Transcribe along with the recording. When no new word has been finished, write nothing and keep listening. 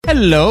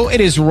Hello, it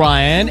is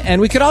Ryan,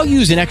 and we could all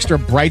use an extra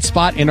bright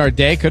spot in our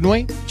day, couldn't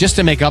we? Just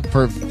to make up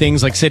for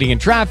things like sitting in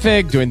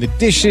traffic, doing the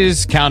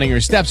dishes, counting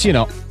your steps,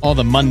 all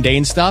the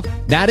mundane stuff.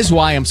 That is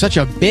why I'm such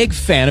a big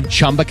fan of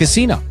Chumba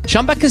Casino.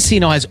 Chumba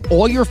Casino has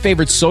all your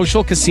favorite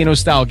social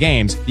casino-style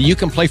games that you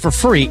can play for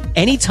free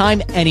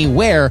anytime,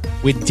 anywhere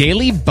with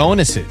daily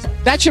bonuses.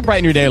 That should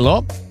brighten your day a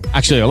little.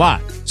 Actually, a lot.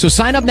 So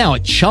sign up now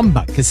at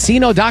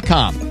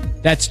ChumbaCasino.com.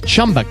 That's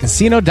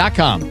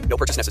ChumbaCasino.com. No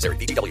purchase necessary.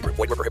 VGW Group.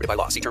 Void where prohibited by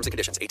law. See terms and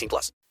conditions.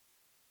 18+.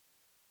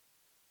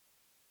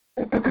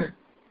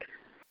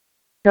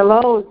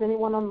 Hello, is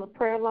anyone on the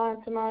prayer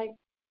line tonight?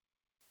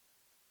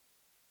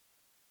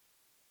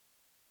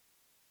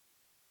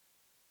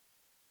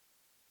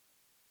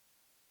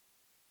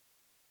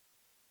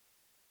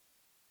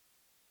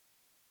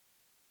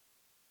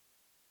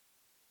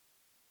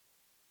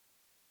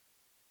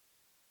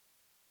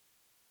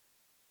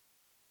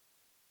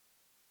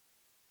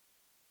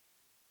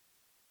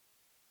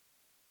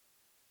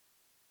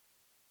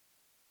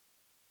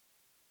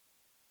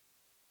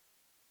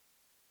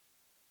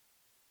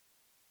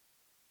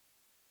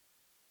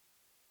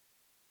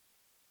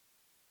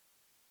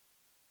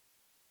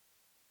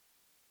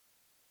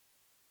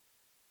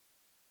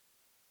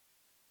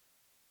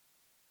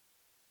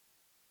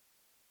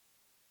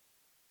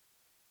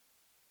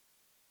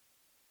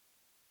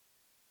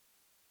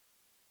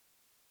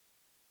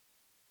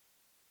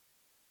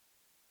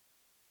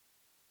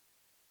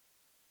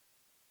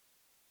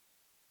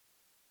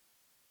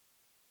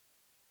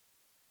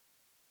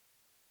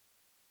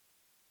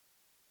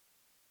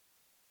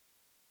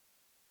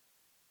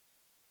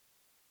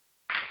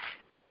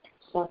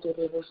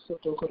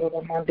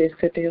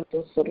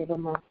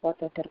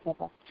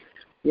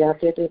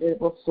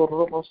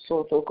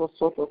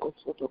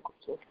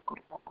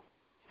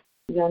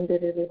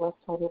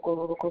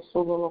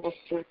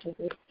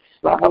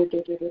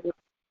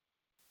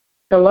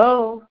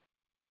 Hello.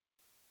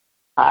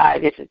 Hi,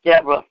 this is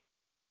Deborah.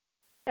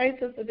 Hey,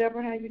 Sister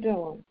Deborah, how you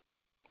doing?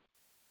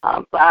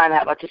 I'm fine.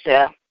 How about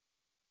yourself?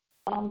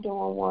 I'm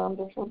doing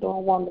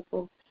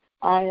wonderful.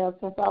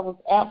 Since I was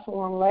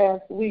absent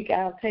last week,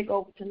 I'll take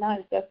over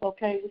tonight. If that's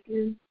okay with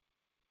you?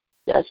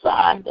 That's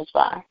fine.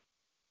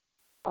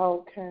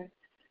 Okay.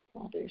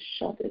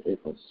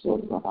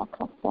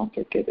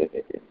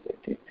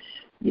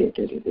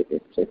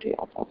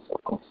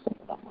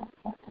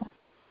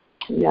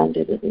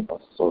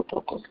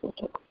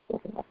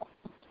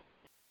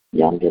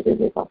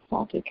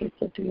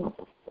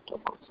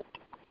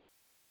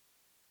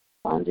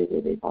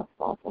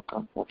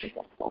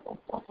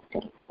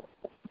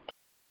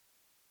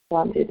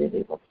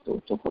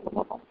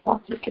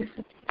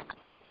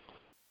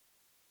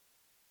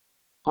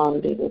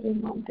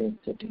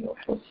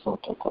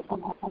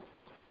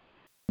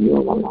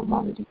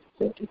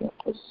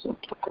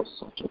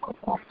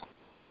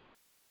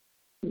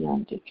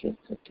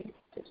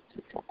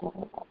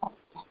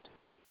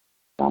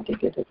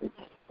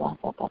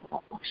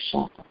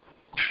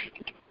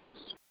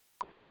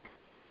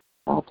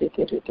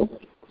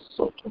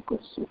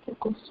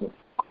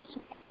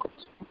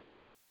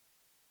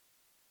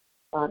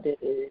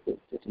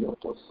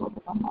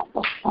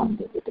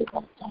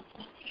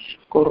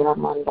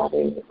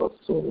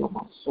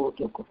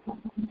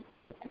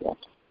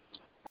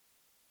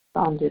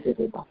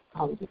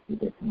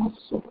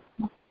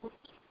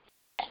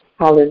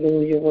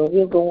 Hallelujah. Well,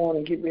 we'll go on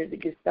and get ready to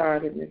get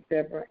started, Miss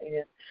Deborah,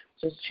 and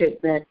just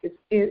check back.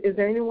 Is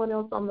there anyone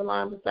else on the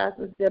line besides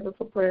Miss Deborah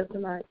for prayer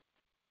tonight?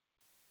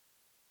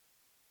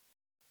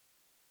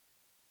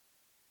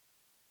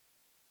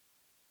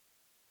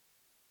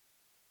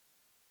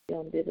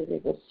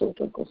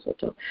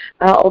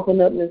 I'll open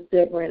up, Miss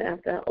Deborah, and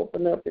after I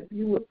open up, if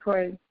you would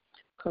pray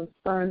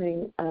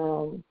concerning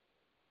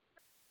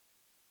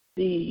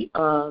the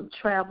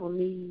travel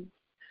needs,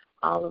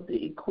 all of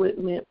the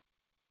equipment,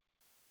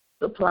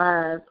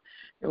 supplies,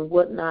 and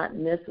whatnot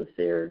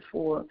necessary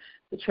for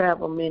the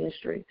travel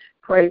ministry.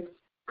 Pray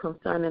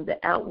concerning the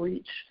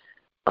outreach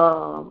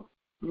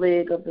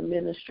leg of the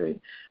ministry,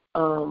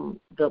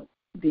 the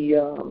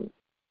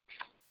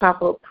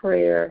pop-up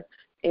prayer,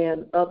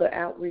 and other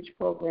outreach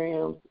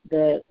programs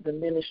that the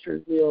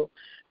ministry will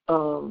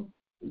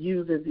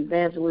use as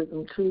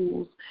evangelism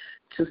tools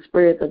to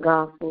spread the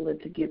gospel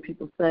and to get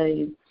people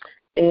saved.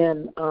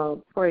 And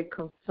pray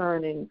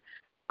concerning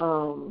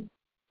the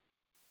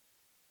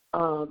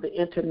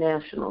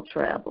international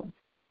travel.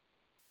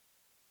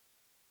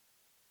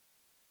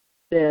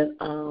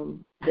 That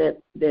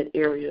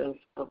area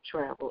of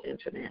travel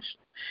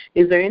international.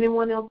 Is there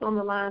anyone else on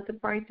the line to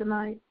pray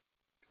tonight?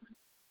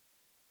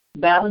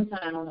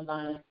 Valentine on the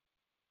line.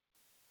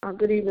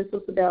 Good evening,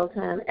 Sister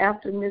Valentine.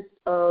 After Miss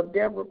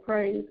Deborah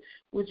prays,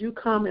 would you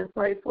come and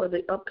pray for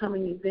the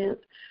upcoming event?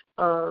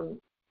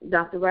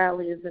 Dr.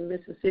 Riley is in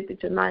Mississippi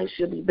tonight.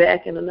 She'll be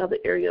back in another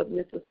area of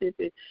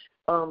Mississippi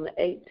on the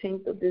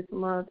 18th of this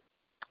month.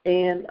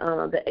 And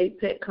the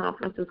APEC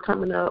conference is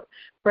coming up.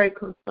 Pray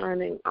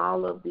concerning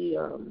all of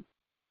the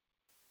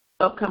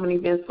upcoming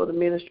events for the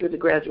ministry. The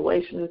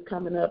graduation is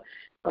coming up.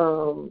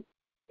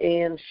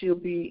 and she'll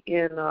be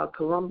in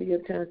Columbia,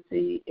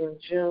 Tennessee in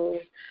June.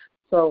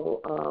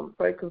 So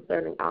pray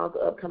concerning all the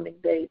upcoming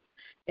dates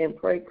and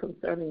pray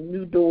concerning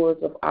new doors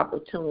of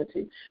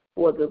opportunity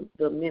for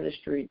the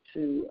ministry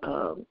to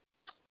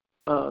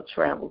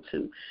travel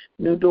to.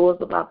 New doors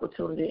of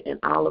opportunity and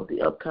all of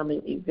the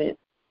upcoming events.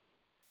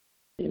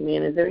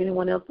 Amen. Is there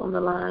anyone else on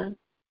the line?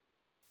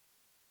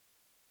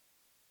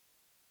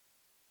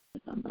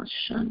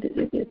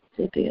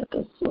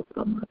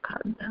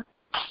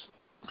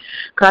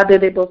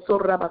 Kadebo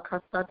soraba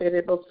kasate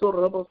rebo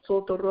sorobo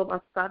soto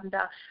roba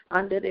sanda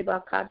andere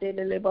bakade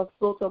lebo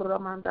soto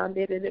ramanda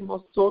andere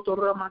lebo soto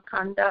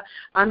ramakanda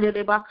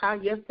andere baka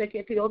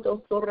yeseketi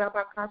oto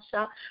soraba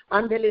kasha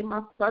andere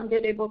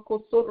masande lebo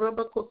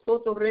kosoraba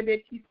kosoto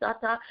rebe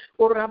kisata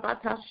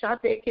orabata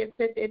shate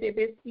kesete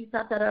rebe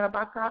kisata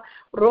rabaka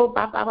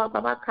roba baba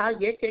baba ka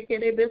yekeke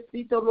rebe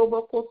sito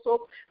robo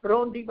koso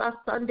rondi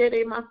basande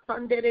re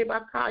masande re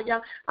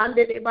bakaya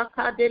andere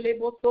bakade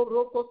lebo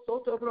soroko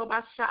soto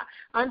robasha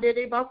ande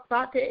de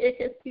basate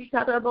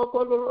ekesita da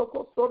bokolo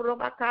roko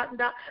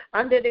makanda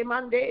ande de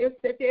mande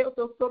esete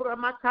to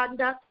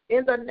makanda.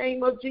 In the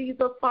name of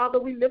Jesus, Father,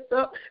 we lift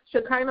up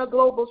Shekinah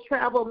Global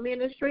Travel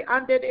Ministry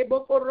ande de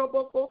bokoro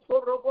boko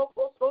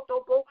soroboko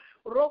sotobo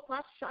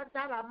roka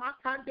shandala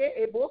makande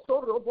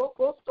eboso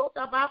roboko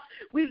sotaba.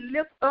 We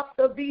lift up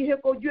the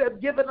vehicle you have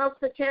given us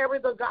to carry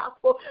the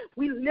gospel.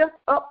 We lift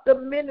up the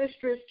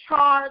ministry's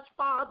charge,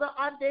 Father,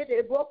 ande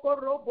de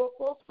bokoro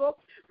boko so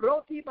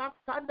roti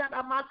basanda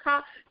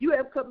maka. You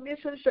have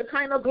commissioned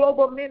Shekinah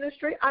Global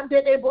Ministry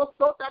ande de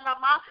bosota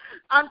lama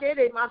ande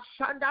de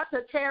mashanda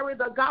to carry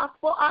the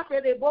gospel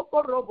ande de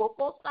bokoro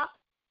boko sa.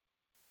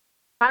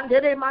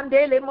 Andere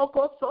mandele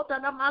moko sota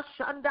na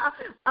mashanda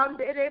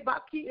andere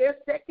baki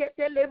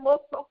eseketele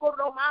moko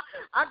koroma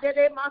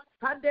andere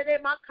masandere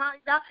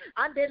makanda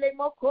andere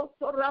moko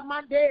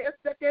soramande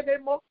eseketele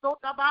moko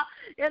taba.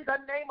 In the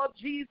name of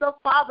Jesus,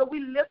 Father,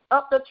 we lift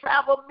up the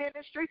travel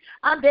ministry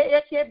ande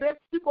ekebe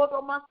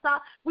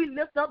sikodomasa. We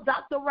lift up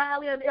Dr.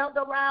 Riley and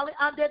Elder Riley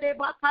andere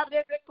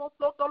bakare beko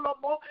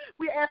sotolomo.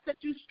 We ask that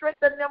you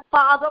strengthen them,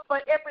 Father, for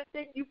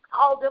everything you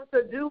called them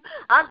to do.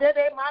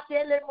 Andere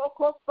mandele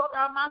moko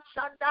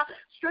soramashanda.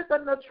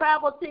 Strengthen the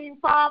travel team,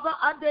 Father.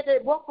 Under the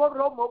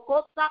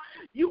Bokoromokosa,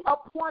 you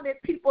appointed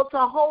people to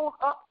hold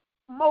up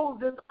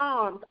Moses'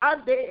 arms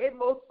under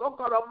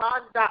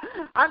Emosokoromanda,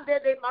 under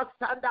the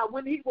Masanda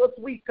when he was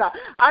weaker,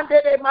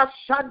 under the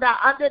Mashanda,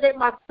 under the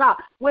Masa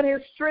when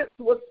his strength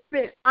was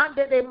spent,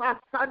 under the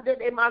Masanda,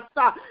 the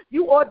Masa.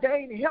 You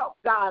ordained help,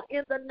 God,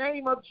 in the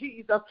name of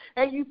Jesus,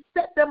 and you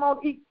set them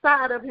on each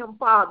side of him,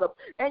 Father,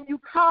 and you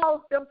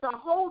caused them to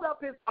hold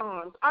up his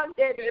arms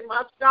under the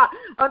Masa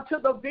until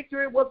the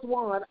victory was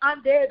won.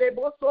 Under the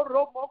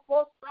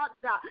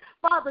Bosoromokosanda.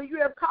 Father, you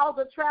have called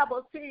the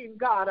travel team,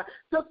 God,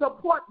 to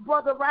support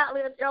Brother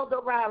Riley and Elder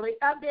Riley,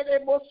 and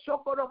in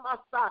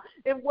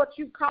what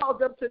you called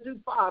them to do,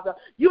 Father.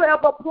 You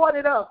have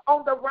appointed us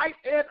on the right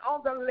and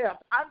on the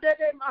left,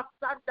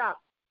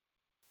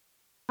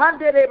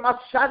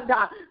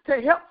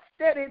 to help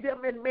steady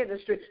them in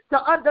ministry, to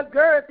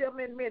undergird them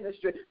in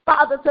ministry,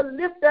 Father, to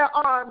lift their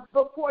arms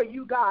before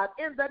you, God,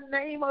 in the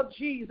name of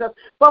Jesus.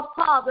 But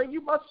Father, you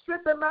must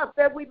strengthen us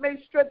that we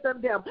may strengthen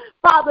them.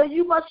 Father,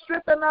 you must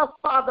strengthen us,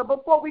 Father,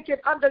 before we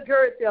can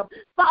undergird them.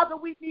 Father,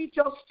 we need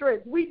your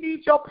strength. We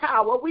need your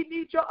power. We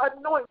need your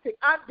anointing.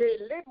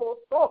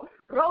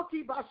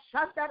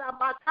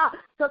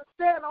 To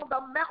stand on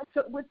the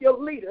mountain with your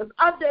leaders.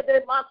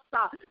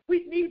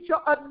 We need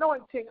your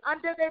anointing.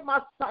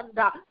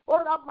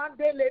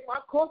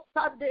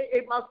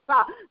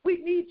 We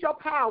need your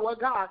power,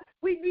 God.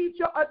 We need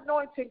your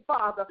anointing,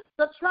 Father.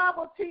 The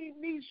travel team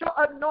needs your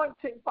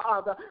anointing,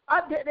 Father,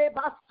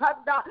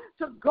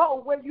 to go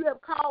where you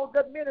have called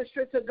the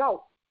ministry to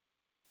go.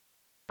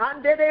 To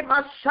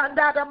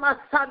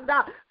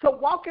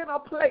walk in a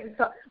place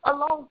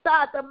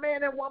alongside the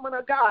man and woman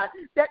of God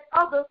that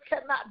others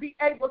cannot be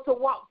able to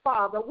walk,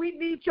 Father. We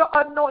need your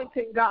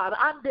anointing, God.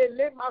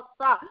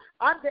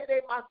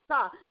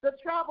 The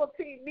travel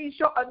team needs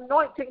your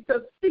anointing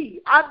to see,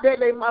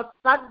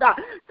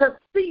 to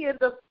see in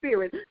the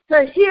spirit,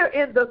 to hear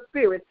in the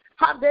spirit.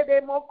 The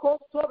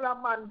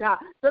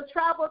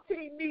travel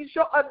team needs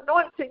your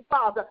anointing,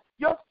 Father,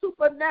 your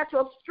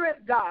supernatural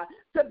strength, God,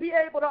 to be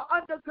able to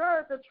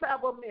undergird the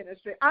travel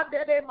ministry.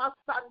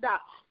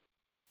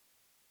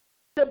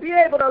 To be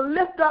able to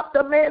lift up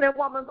the man and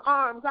woman's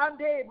arms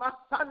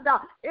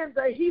in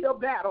the heat of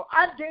battle.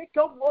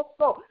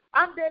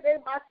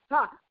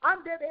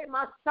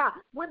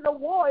 When the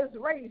war is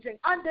raging,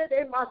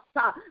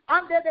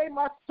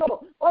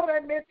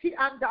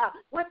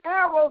 when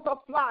arrows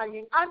are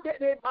flying,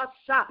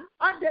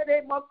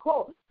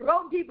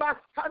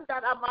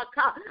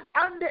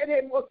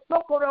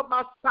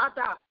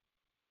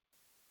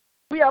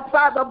 We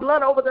apply the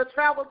blood over the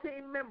travel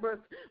team members.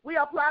 We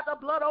apply the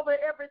blood over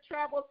every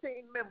travel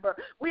team member.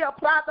 We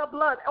apply the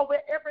blood over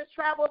every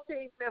travel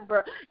team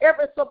member,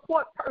 every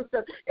support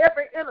person,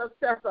 every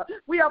intercessor.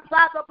 We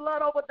apply the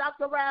blood over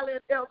Dr. Riley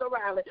and Elder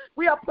Riley.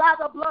 We apply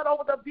the blood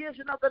over the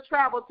vision of the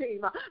travel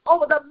team,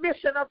 over the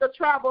mission of the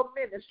travel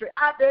ministry.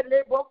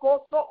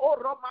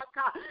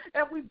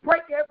 And we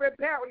break every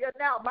barrier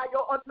now by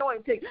your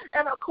anointing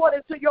and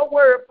according to your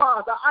word,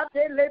 Father.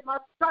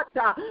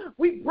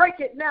 We break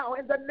it now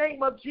in the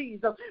name of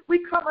Jesus.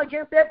 We come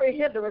against every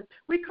hindrance.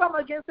 We come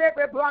against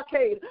every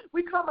blockade.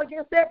 We come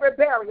against every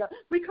barrier.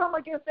 We come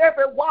against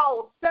every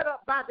wall set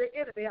up by the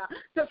enemy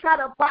to try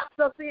to box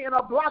us in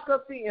or block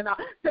us in,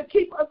 to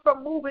keep us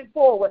from moving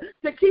forward,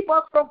 to keep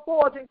us from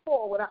forging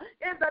forward.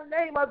 In the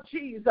name of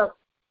Jesus,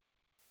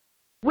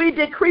 we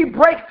decree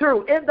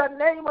breakthrough in the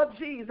name of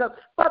Jesus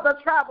for the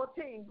travel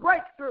team.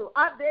 Breakthrough.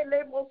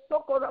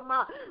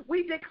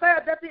 We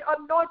declare that the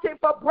anointing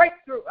for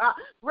breakthrough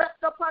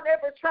rests upon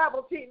every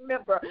travel team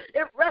member.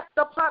 It rests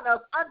upon us.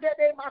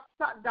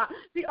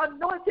 The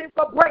anointing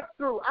for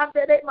breakthrough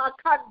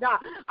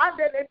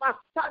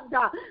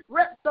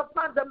rests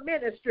upon the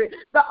ministry.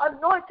 The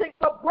anointing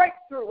for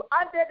breakthrough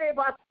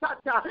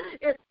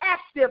is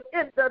active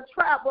in the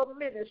travel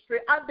ministry.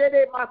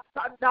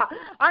 The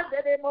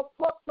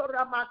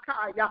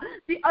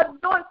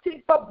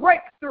anointing for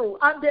breakthrough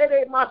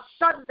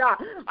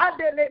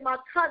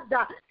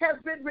has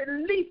been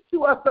released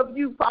to us of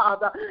you,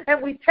 Father,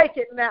 and we take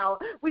it now.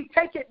 We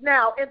take it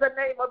now in the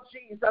name of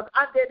Jesus.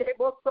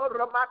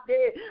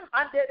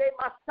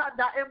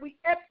 And we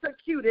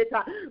execute it.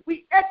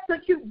 We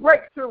execute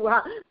breakthrough.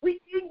 We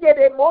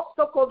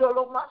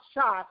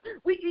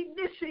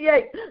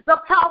initiate the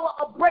power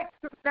of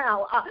breakthrough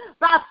now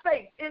by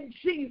faith in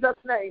Jesus'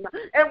 name.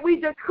 And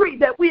we decree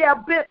that we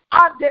have been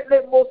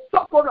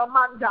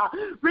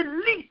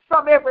released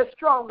from every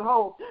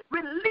stronghold,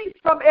 released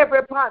from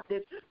every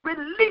bondage,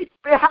 released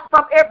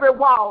from every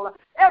wall.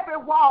 Every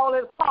wall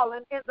is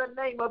falling in the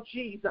name of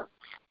Jesus.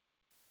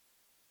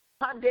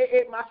 As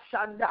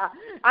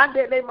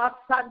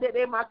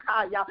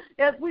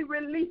we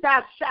release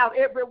our shout,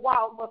 every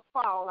wall must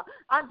fall.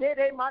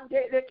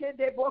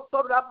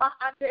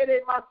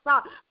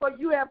 For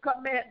you have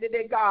commanded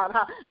it, God.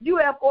 You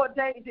have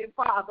ordained it,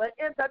 Father.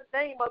 In the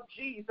name of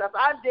Jesus,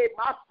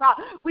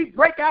 we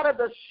break out of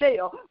the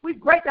shell. We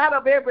break out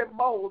of every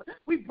mold.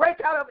 We break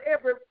out of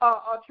every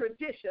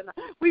tradition.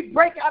 We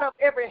break out of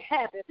every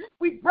habit.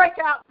 We break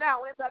out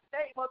now in the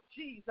name of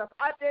Jesus.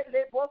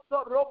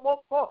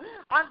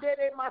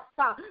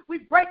 We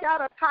break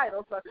out of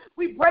titles.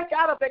 We break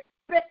out of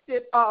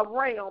expected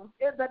realms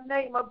in the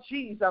name of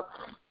Jesus.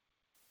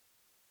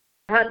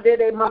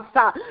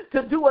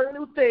 To do a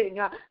new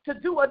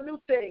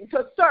thing,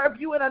 to serve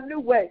you in a new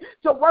way,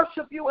 to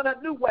worship you in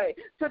a new way,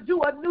 to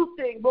do a new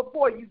thing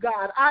before you,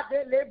 God.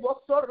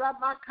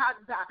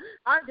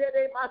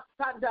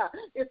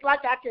 It's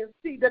like I can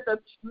see that the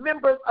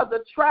members of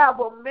the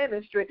travel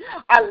ministry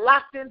are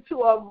locked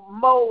into a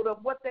mode of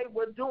what they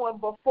were doing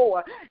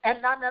before. And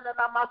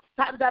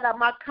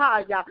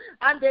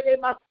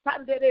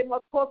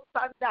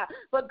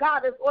but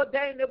God has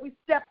ordained that we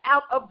step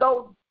out of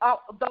those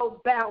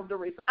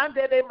boundaries.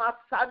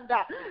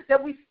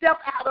 That we step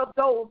out of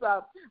those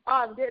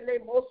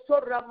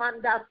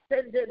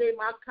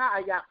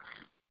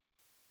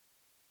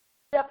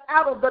step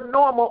out of the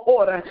normal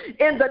order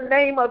in the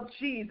name of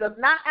Jesus,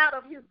 not out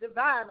of his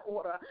divine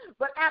order,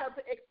 but out of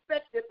the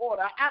expected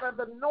order, out of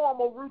the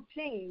normal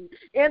routine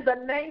in the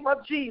name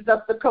of Jesus,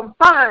 the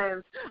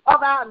confines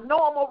of our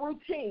normal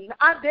routine.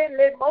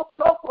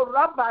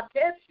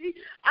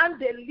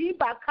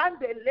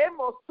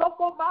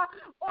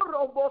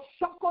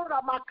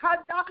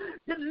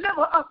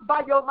 Deliver us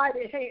by your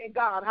mighty hand,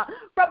 God,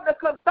 from the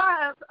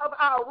confines of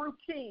our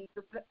routines.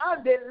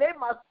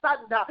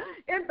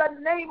 In the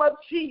name of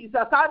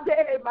Jesus,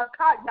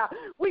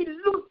 we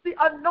loose the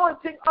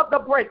anointing of the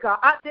breaker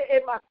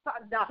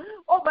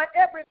over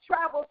every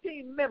travel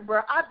team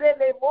member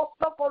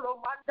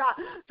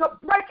to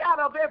break out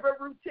of every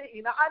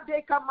routine.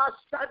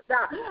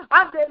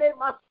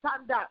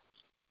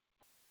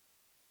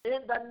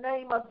 In the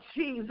name of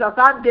Jesus,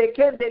 that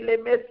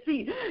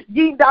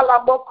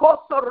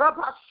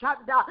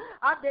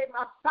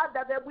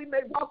we may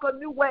walk a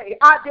new way.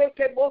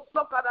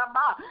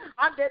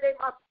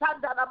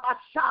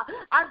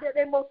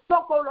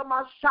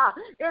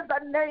 In the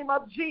name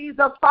of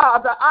Jesus,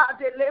 Father,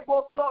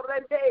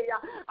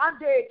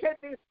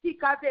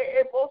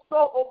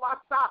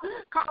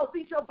 cause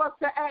each of us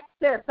to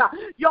access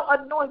your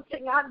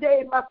anointing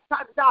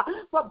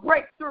for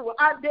breakthrough.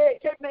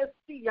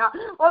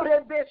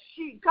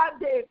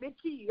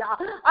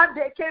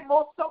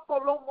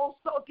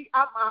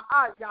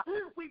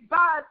 We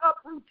bind up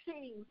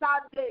routines,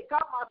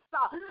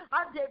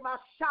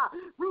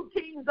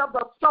 routines of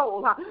the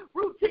soul,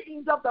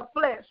 routines of the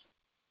flesh.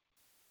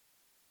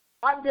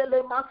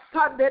 Andele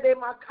masandele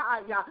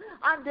makaya.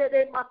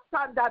 Andele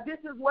masanda. This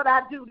is what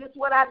I do. This is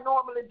what I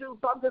normally do.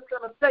 So I'm just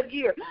going to stay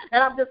here.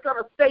 And I'm just going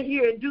to stay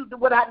here and do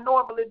what I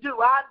normally do.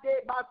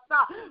 Andele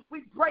masa.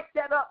 We break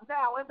that up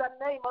now in the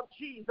name of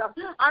Jesus.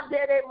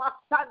 Andele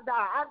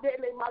masanda.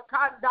 Andele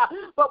makanda.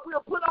 But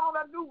we'll put on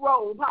a new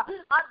robe.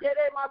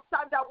 Andele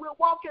masanda. We'll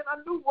walk in a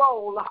new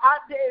role.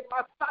 Andele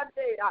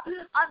masande.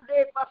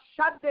 Andele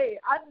masande.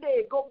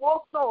 Andele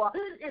gomoso.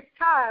 It's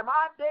time.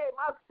 Andele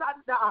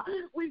masanda.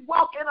 We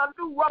walk in a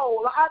new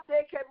role.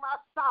 Andele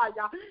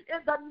Messiah.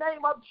 In the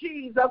name of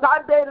Jesus.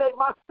 Andele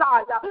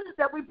Messiah.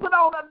 That we put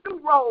on a new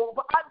robe.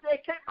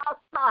 Andele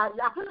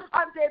Messiah.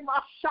 Andele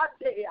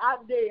mashande.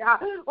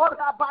 Andele.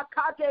 Ora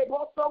bakate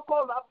boso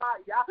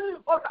kolabaya.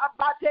 Ora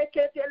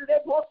bateke tele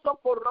boso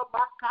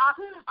korobaka.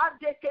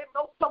 Andele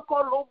boso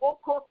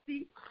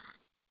kolobokosi.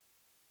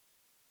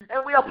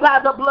 And we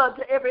apply the blood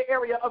to every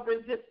area of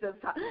resistance.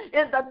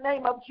 In the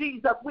name of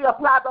Jesus, we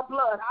apply the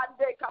blood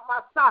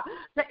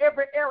to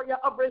every area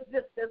of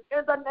resistance.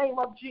 In the name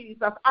of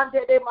Jesus.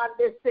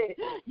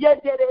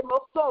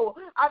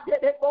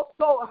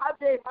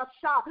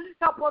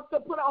 Help us to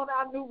put on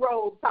our new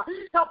robes.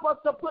 Help us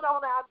to put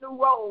on our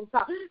new robes.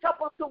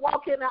 Help us to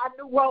walk in our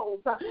new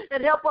robes.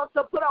 And help us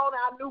to put on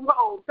our new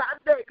robes.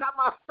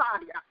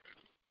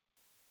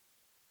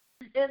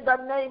 In the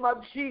name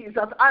of Jesus,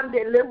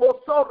 andele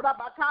mosora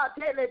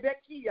bakate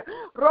lebekia,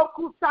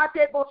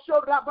 rokusate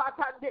bosora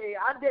bakande,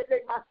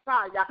 andele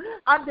masaya,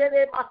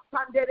 andele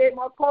masandele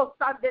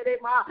mokosandele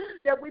ma,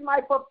 that we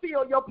might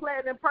fulfill your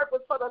plan and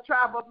purpose for the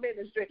travel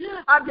ministry.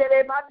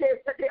 Andele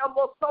mande sete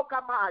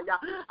amosoka maya,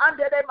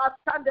 andele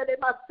masandele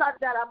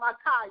masandela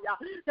makaya,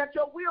 that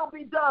your will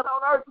be done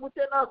on earth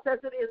within us as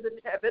it is in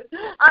heaven.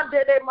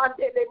 Andele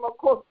mandele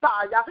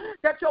mokosaya,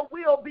 that your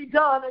will be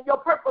done and your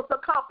purpose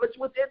accomplished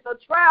within the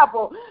travel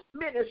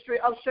ministry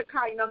of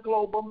Shekinah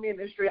Global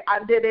Ministry.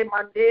 Andele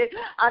mande,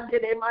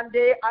 andele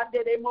mande,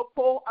 andele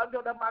moko,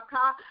 andele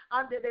maka,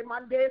 andele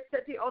mande,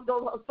 seti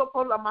ondo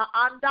sokola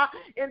maanda.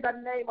 In the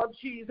name of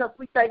Jesus,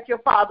 we thank you,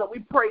 Father. We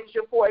praise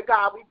you for it,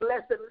 God. We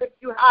bless and lift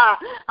you high.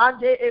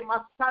 Andele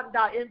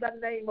masanda, in the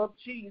name of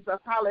Jesus.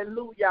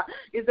 Hallelujah.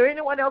 Is there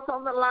anyone else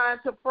on the line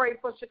to pray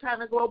for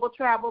Shekinah Global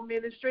Travel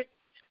Ministry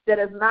that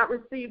has not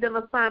received an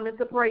assignment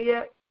to pray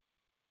yet?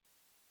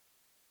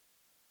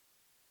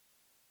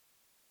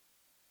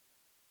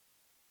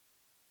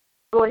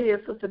 Go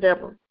ahead, Sister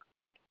Deborah.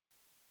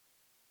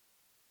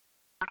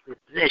 We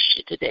bless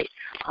you today.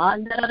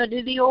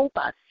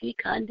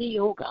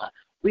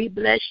 We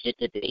bless you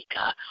today,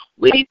 God.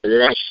 We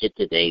bless you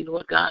today,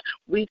 Lord God.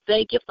 We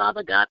thank you,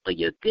 Father God, for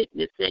your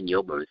goodness and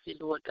your mercy,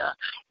 Lord God.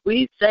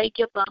 We thank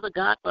you, Father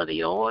God, for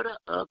the order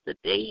of the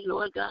day,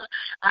 Lord God.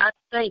 I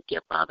thank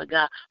you, Father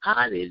God.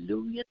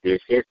 Hallelujah.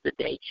 This is the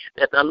day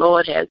that the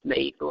Lord has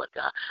made, Lord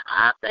God.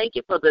 I thank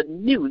you for the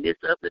newness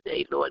of the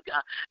day, Lord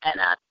God.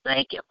 And I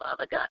thank you,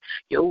 Father God.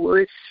 Your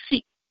word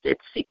seek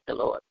the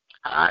Lord.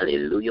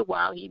 Hallelujah,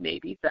 while he may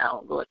be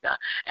found, Lord God.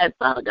 And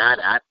Father God,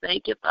 I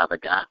thank you, Father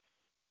God,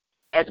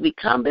 as we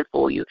come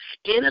before you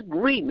in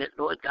agreement,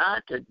 Lord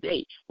God,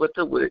 today with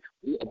the word.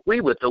 We agree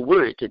with the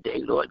word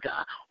today, Lord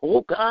God.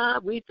 Oh,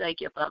 God, we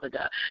thank you, Father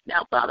God.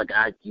 Now, Father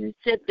God, you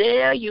said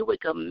there you would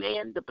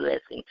command the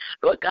blessing.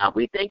 Lord God,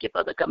 we thank you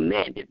for the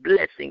commanded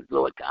blessings,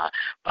 Lord God.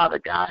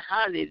 Father God,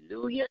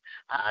 hallelujah,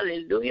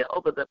 hallelujah,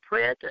 over the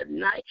prayer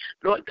tonight,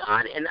 Lord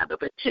God, and other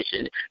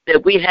petition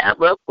that we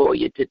have up for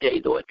you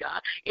today, Lord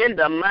God. In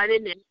the mighty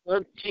name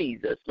of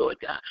Jesus, Lord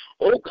God.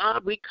 Oh,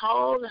 God, we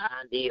call,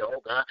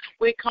 oh, God,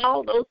 we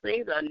call those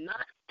things are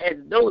not as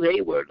though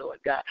they were, Lord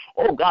God.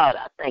 Oh, God,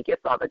 I thank you,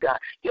 Father God.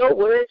 Your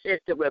word says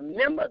to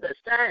remember the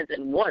signs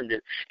and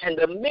wonders and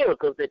the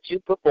miracles that you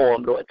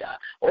perform, Lord God.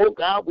 Oh,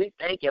 God, we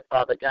thank you,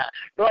 Father God.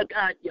 Lord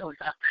God,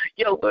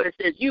 your word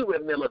says you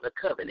remember the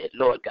covenant,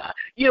 Lord God.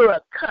 You're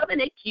a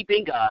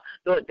covenant-keeping God,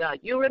 Lord God.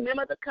 You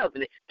remember the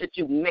covenant that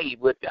you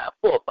made with our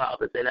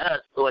forefathers and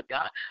us, Lord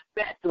God,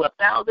 back to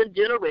 1,000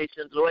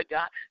 generations, Lord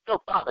God. So,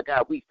 Father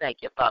God, we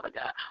thank you, Father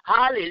God.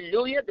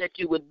 Hallelujah, that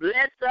you would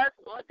bless us,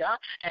 Lord God,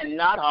 and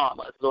not harm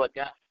us, Lord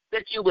God.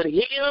 That you would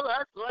heal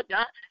us, Lord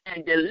God,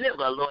 and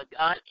deliver, Lord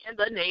God, in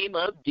the name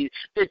of Jesus.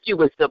 That you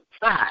would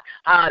supply,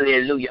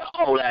 hallelujah,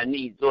 all our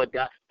needs, Lord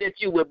God. That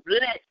you would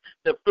bless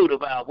the fruit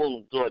of our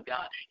wombs, Lord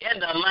God, in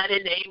the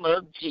mighty name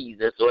of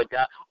Jesus, Lord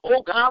God.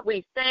 Oh, God,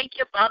 we thank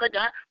you, Father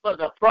God, for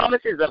the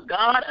promises of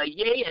God, a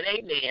yea and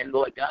amen,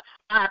 Lord God.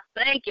 I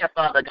thank you,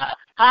 Father God.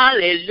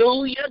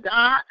 Hallelujah,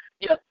 God.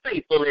 You're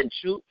faithful and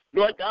true,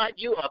 Lord God.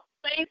 You are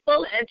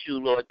faithful and true,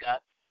 Lord God.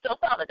 So,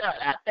 Father God,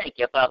 I thank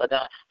you, Father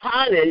God.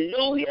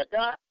 Hallelujah,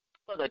 God,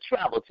 for the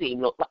travel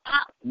team, Lord, for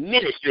our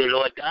ministry,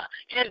 Lord God,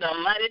 in the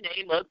mighty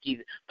name of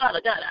Jesus.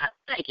 Father God, I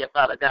thank you,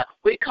 Father God.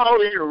 We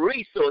call in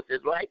resources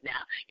right now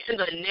in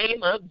the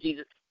name of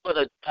Jesus for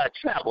the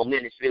travel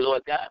ministry,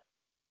 Lord God.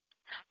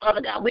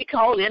 Father God, we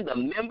call in the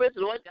members,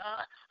 Lord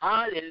God.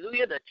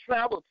 Hallelujah, the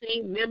travel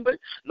team members,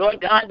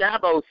 Lord God,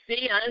 oh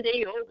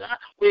God,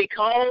 we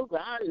call,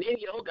 God,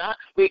 oh God,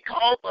 we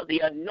call for the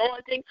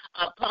anointing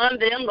upon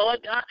them,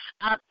 Lord God.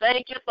 I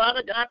thank you,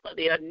 Father God, for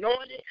the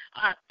anointing.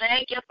 I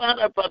thank you,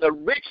 Father, for the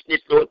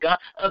richness, Lord God,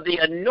 of the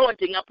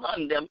anointing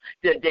upon them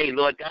today,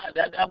 Lord God.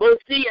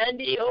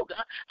 Oh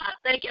God, I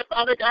thank you,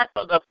 Father God,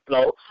 for the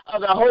flow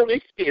of the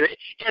Holy Spirit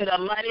in the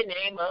mighty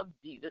name of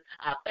Jesus.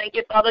 I thank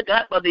you, Father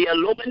God, for the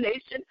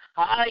illumination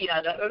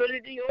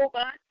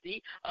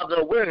of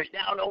the word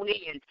down on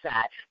the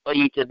inside for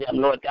each of them,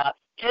 Lord God.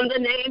 In the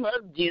name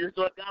of Jesus,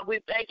 Lord God, we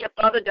thank you,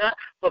 Father God,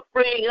 for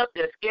freeing up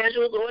their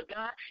schedule, Lord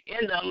God,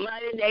 in the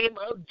mighty name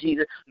of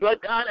Jesus.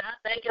 Lord God,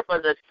 I thank you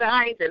for the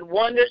signs and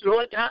wonders,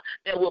 Lord God,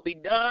 that will be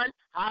done.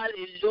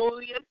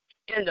 Hallelujah.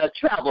 In the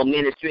travel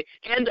ministry,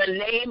 in the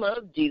name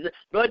of Jesus.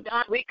 Lord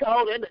God, we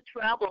call in the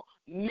travel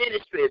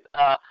ministry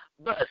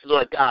bus,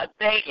 Lord God,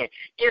 thanking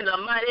in the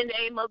mighty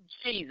name of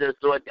Jesus,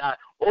 Lord God.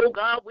 Oh,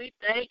 God, we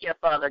thank you,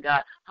 Father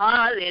God.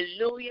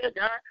 Hallelujah,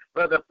 God,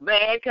 for the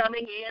van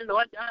coming in,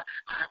 Lord God.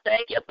 I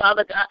thank you,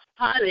 Father God.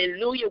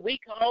 Hallelujah. We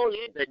call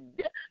in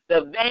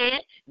the van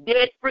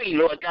debt-free,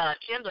 Lord God,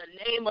 in the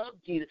name of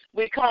Jesus.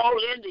 We call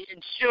in the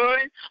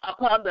insurance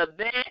upon the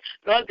van,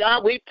 Lord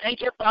God. We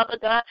thank you, Father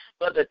God,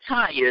 for the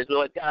tires,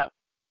 Lord God.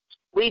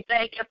 We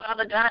thank you,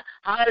 Father God,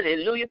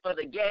 hallelujah, for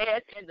the gas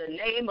in the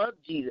name of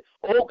Jesus.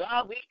 Oh,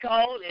 God, we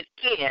call it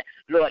in,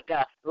 Lord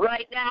God,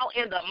 right now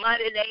in the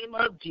mighty name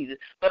of Jesus.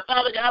 But,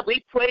 Father God,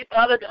 we pray,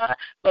 Father God,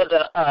 for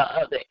the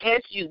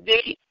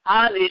SUV,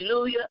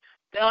 hallelujah.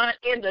 God,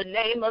 in the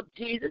name of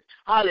Jesus,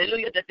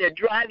 hallelujah, that they're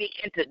driving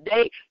in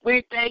today.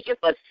 We thank you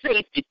for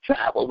safety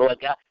travel, Lord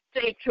God.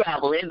 Safe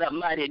travel in the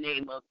mighty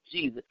name of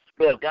Jesus.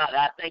 Lord God,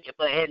 I thank you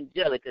for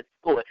angelic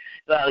escort.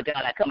 Lord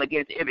God, I come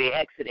against every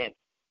accident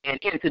and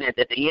incident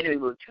that the enemy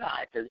will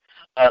try to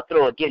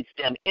throw against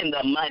them in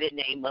the mighty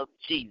name of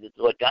Jesus,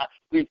 Lord God.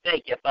 We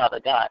thank you,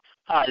 Father God,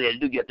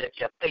 hallelujah, that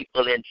you're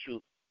faithful and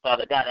true.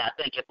 Father God, I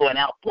thank you for an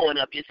outpouring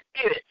of your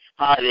spirit,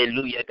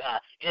 hallelujah,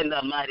 God, in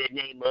the mighty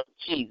name of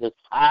Jesus.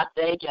 I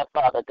thank you,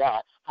 Father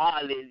God,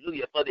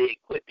 hallelujah, for the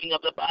equipping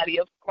of the body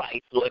of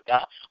Christ, Lord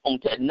God, on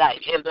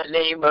tonight, in the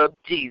name of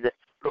Jesus,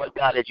 Lord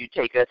God, as you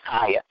take us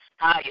higher,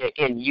 higher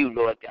in you,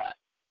 Lord God.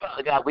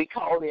 Father God, we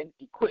call in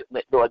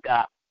equipment, Lord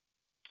God,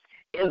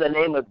 in the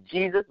name of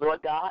Jesus,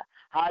 Lord God,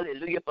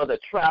 hallelujah, for the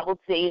travel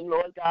team,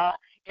 Lord God,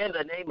 in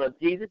the name of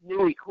Jesus,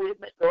 new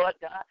equipment, Lord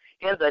God,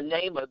 in the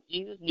name of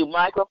Jesus, new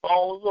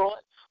microphones, Lord,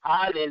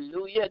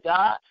 hallelujah,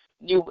 God,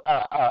 new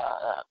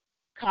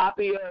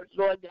copiers,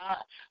 Lord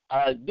God,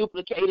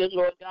 duplicators,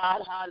 Lord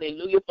God,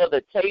 hallelujah, for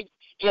the tapes,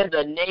 in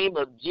the name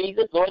of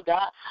Jesus, Lord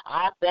God.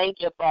 I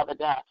thank you, Father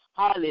God,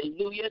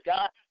 hallelujah,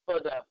 God,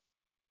 for the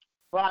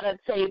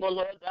product table,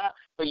 Lord God,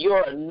 for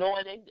your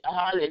anointing,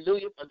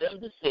 hallelujah, for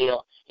them to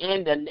sell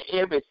in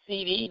every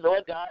CD,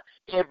 Lord God,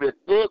 every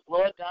book,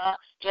 Lord God,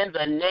 in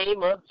the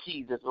name of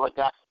Jesus, Lord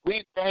God.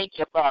 We thank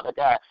you, Father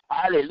God,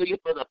 hallelujah,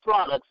 for the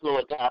products,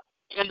 Lord God.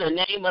 In the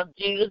name of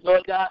Jesus,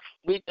 Lord God,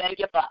 we thank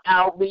you for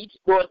outreach,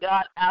 Lord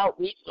God,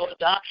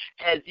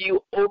 as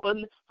you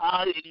open,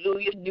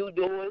 hallelujah, new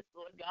doors,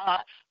 Lord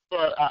God,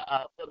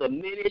 for the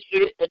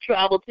ministry, the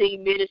travel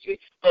team ministry,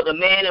 for the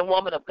man and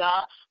woman of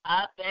God.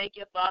 I thank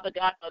you, Father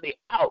God, for the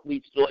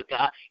outreach, Lord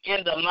God,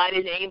 in the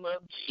mighty name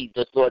of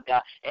Jesus, Lord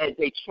God, as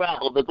they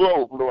travel the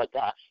globe, Lord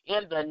God,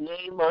 in the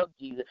name of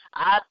Jesus.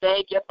 I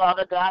thank you,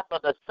 Father God, for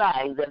the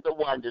signs and the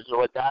wonders,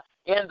 Lord God,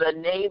 in the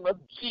name of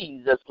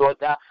Jesus, Lord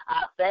God.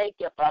 I thank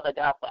you, Father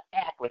God, for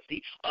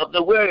accuracy of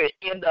the word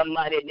in the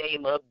mighty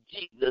name of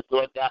Jesus,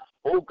 Lord God.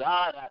 Oh,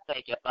 God, I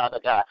thank you, Father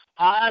God.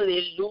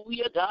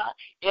 Hallelujah, God,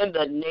 in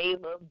the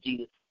name of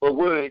Jesus, for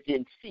words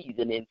in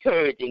season,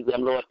 encouraging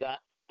them, Lord God,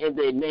 in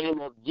the name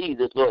of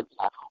Jesus, Lord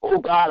God. Oh,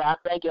 God, I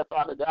thank you,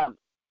 Father God,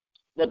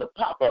 for the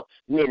pop-up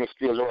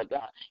ministry, Lord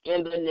God,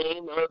 in the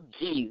name of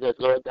Jesus,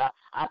 Lord God.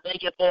 I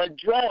thank you for a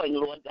drawing,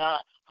 Lord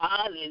God,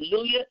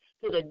 hallelujah,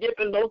 to the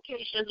different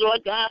locations,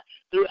 Lord God,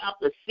 throughout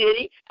the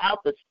city,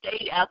 out the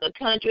state, out the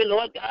country,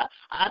 Lord God.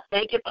 I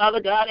thank you, Father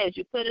God, as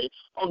you put it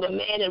on the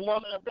man and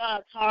woman of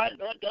God's heart,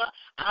 Lord God.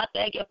 I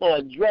thank you for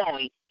a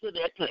drawing to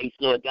their place,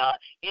 Lord God,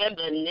 in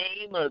the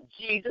name of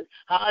Jesus,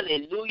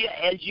 hallelujah,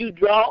 as you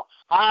draw,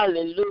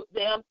 hallelujah,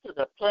 them to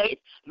the place,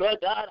 Lord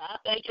God, I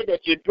thank you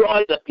that you're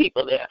drawing the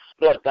people there,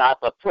 Lord God,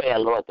 for prayer,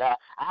 Lord God.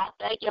 I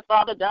thank you,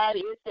 Father God,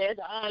 it says,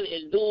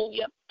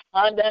 hallelujah,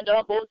 our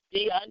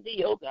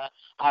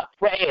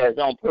prayers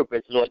on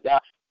purpose, Lord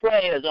God.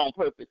 Prayers on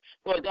purpose,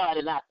 Lord God,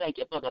 and I thank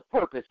you for the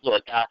purpose,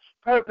 Lord God.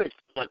 Purpose,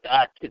 Lord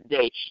God,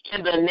 today,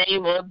 in the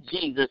name of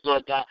Jesus,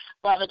 Lord God.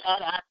 Father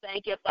God, I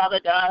thank you, Father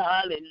God,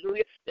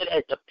 hallelujah, that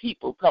as the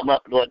people come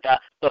up, Lord God,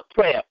 for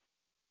prayer,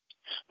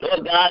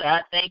 Lord God,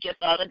 I thank you,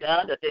 Father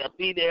God, that they'll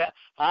be there,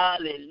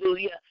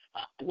 hallelujah,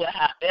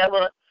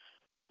 whatever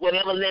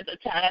length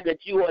of time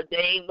that you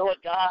ordain, Lord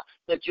God,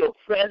 that your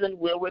presence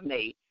will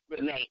remain.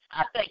 remain.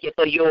 I thank you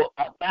for your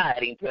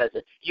abiding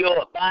presence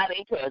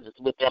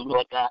with them,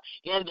 Lord God.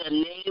 In the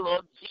name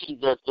of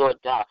Jesus, Lord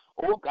God.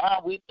 Oh,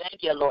 God, we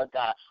thank you, Lord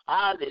God.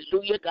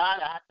 Hallelujah, God.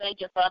 I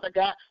thank you, Father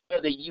God,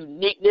 for the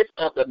uniqueness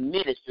of the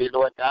ministry,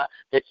 Lord God,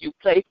 that you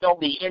placed on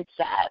the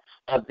inside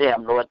of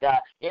them, Lord God.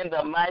 In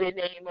the mighty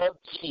name of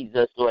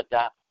Jesus, Lord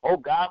God. Oh,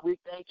 God, we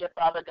thank you,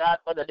 Father God,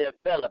 for the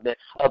development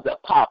of the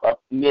proper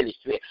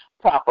ministry,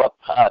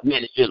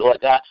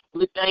 Lord God.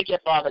 We thank you,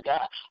 Father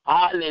God.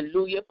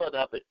 Hallelujah, for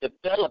the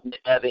development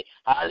of it.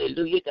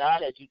 Hallelujah,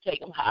 God, as you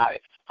take them higher,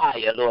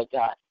 Lord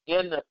God,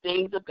 in the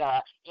things of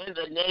God, in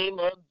the name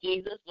of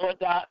Jesus, Lord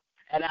God.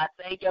 And I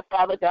thank you,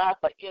 Father God,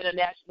 for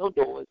international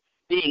doors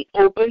being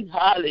opened,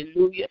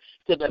 hallelujah,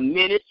 to the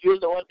ministry,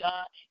 Lord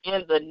God,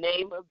 in the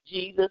name of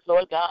Jesus,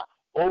 Lord God.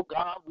 Oh,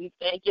 God, we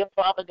thank you,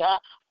 Father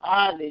God.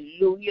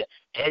 Hallelujah.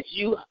 As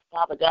you,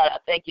 Father God, I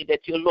thank you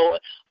that you're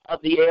Lord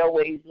of the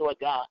airways, Lord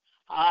God.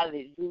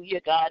 Hallelujah,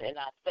 God. And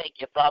I thank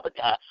you, Father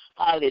God.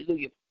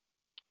 Hallelujah.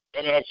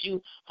 And as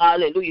you,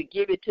 hallelujah,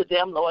 give it to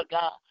them, Lord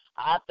God.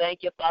 I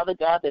thank you, Father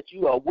God, that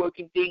you are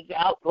working things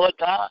out, Lord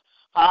God.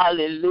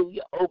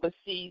 Hallelujah.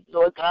 Overseas,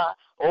 Lord God.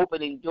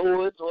 Opening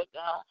doors, Lord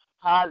God.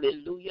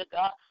 Hallelujah,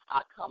 God.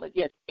 I come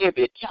against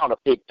every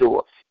counterfeit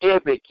door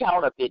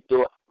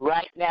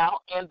right now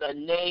in the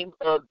name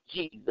of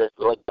Jesus,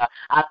 Lord God.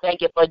 I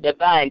thank you for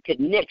divine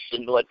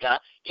connection, Lord God,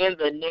 in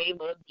the name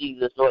of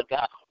Jesus, Lord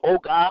God. Oh,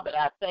 God, but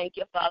I thank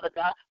you, Father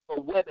God, for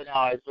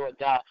webinars, Lord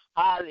God.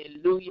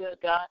 Hallelujah,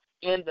 God,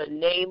 in the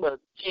name of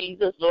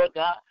Jesus, Lord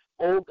God.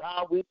 Oh,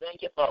 God, we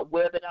thank you for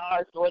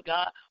webinars, Lord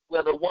God,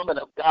 where the woman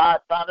of God,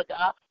 Father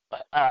God,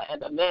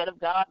 and the man of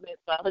God,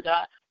 Father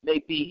God, may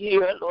be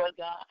here, Lord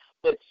God,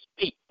 but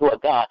speak,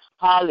 Lord God,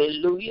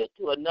 hallelujah,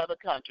 to another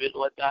country,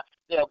 Lord God.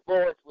 Their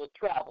voice will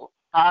travel,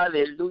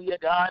 hallelujah,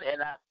 God,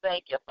 and I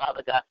thank you,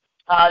 Father God,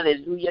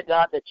 hallelujah,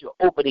 God, that you're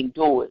opening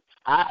doors.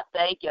 I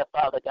thank you,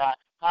 Father God,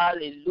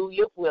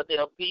 hallelujah, where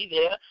they'll be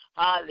there,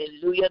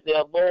 hallelujah,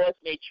 their voice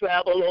may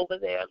travel over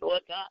there,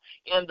 Lord God,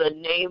 in the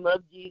name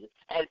of Jesus,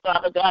 and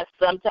Father God,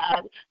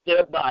 sometimes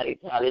their bodies,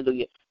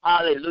 hallelujah,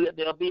 hallelujah,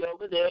 they'll be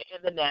over there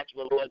in the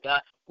natural, Lord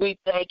God. We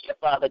thank you,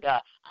 Father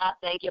God. I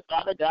thank you,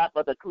 Father God,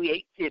 for the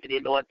creativity,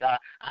 Lord God.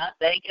 I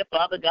thank you,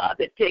 Father God,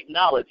 that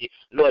technology,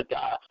 Lord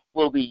God,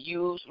 will be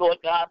used, Lord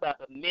God, by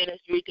the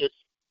ministry to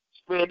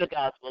spread the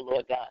gospel,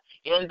 Lord God,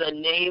 in the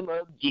name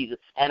of Jesus.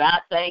 And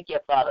I thank you,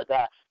 Father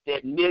God,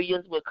 that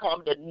millions will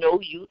come to know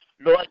you,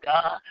 Lord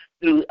God,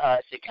 through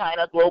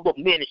Shekinah Global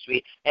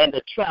Ministry and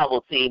the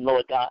travel team,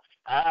 Lord God.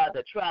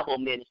 The travel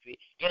ministry,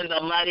 in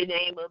the mighty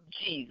name of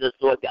Jesus,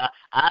 Lord God.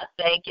 I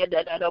thank you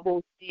that I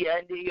will see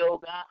under you,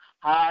 God.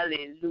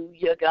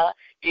 Hallelujah, God.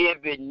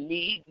 Every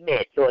need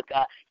met, Lord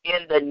God,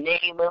 in the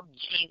name of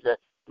Jesus,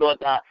 Lord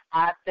God.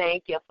 I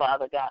thank you,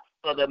 Father God,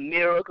 for the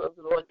miracles,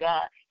 Lord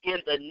God, in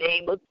the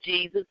name of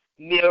Jesus.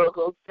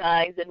 Miracles,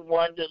 signs, and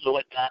wonders,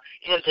 Lord God,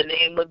 in the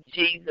name of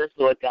Jesus,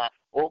 Lord God.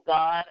 Oh,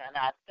 God, and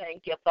I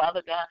thank you,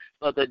 Father God,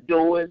 for the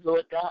doors,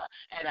 Lord God,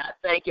 and I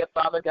thank you,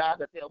 Father God,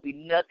 that there'll be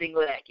nothing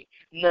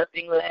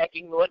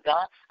lacking, Lord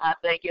God. I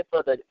thank you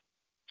for the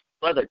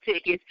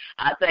tickets.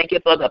 I thank you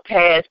for the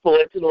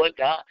passports, Lord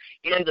God,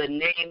 in the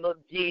name of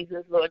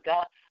Jesus, Lord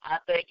God. I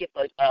thank you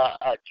for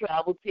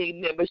travel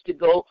team members to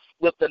go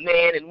with the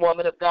man and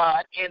woman of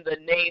God in the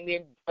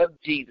name of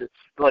Jesus,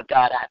 Lord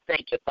God. I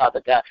thank you,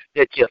 Father God,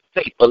 that you're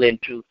faithful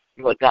and true.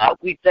 Lord God,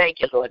 we thank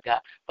you, Lord God.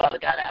 Father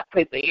God, I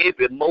pray for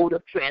every mode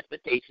of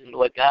transportation,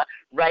 Lord God,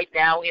 right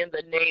now in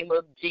the name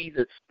of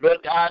Jesus. Lord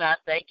God, I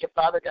thank you,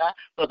 Father God,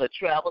 for the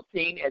travel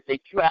team as they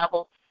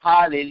travel,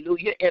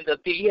 hallelujah, in the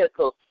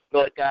vehicle,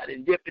 Lord God,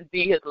 in different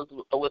vehicles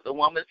with the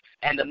woman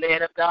and the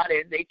man of God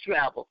as they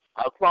travel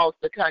across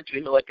the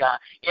country, Lord God.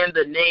 In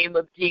the name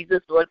of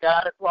Jesus, Lord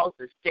God, across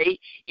the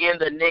state, in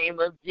the name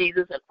of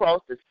Jesus,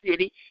 across the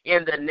city,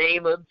 in the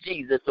name of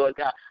Jesus, Lord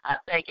God. I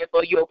thank you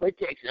for your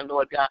protection,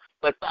 Lord God.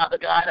 But, Father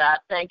God, I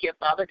thank you,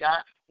 Father God,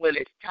 when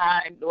it's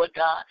time, Lord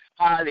God,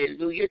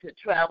 hallelujah, to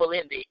travel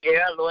in the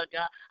air, Lord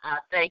God. I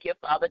thank you,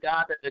 Father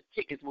God, that the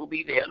tickets will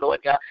be there,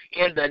 Lord God,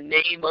 in the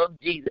name of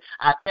Jesus.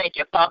 I thank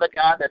you, Father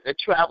God, that the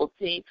travel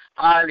team,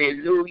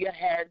 hallelujah,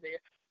 has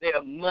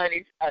their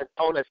money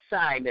on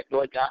assignment,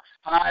 Lord God.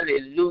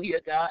 Hallelujah,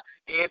 God.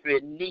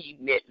 Every need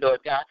met, Lord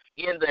God.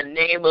 In the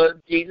name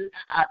of Jesus,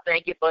 I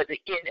thank you for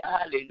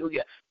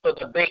hallelujah, for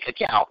the bank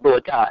account,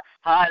 Lord God.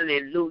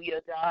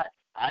 Hallelujah, God.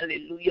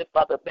 Hallelujah,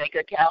 for the bank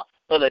account,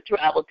 for the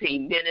travel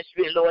team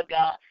ministry, Lord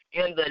God,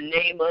 in the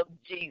name of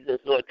Jesus,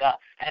 Lord God.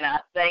 And I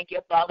thank you,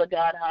 Father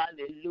God,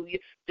 hallelujah,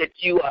 that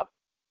you are,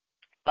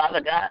 Father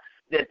God,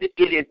 that it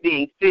is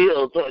being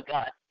filled, Lord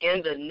God,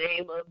 in the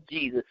name of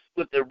Jesus,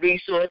 with the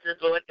resources,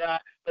 Lord God,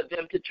 for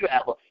them to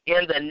travel.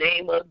 In the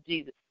name of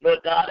Jesus, Lord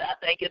God, I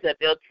thank you that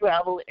they'll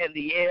travel in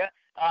the air.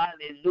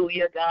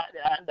 Hallelujah, God.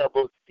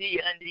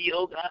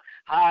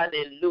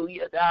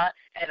 Hallelujah, God.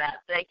 And I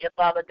thank you,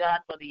 Father God,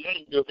 for the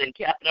angels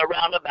encamping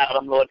around about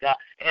them, Lord God,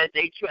 as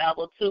they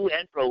travel to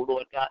and fro,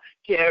 Lord God,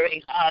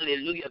 carrying,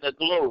 hallelujah, the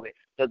glory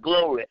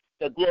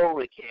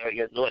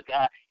carriers, Lord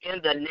God.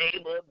 In the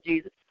name of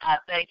Jesus, I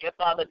thank you,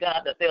 Father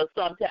God, that they'll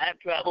sometime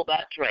travel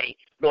by train,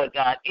 Lord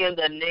God, in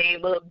the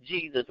name of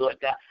Jesus, Lord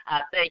God.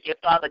 I thank you,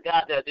 Father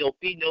God, that there'll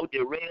be no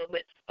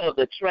derailment of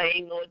the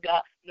train, Lord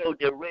God, no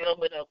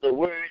derailment of the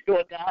word,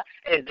 Lord God,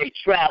 as they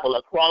travel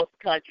across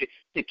country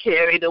to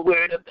carry the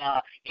word of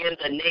God in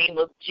the name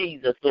of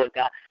Jesus, Lord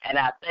God. And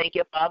I thank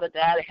you, Father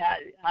God,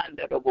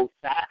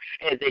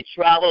 as they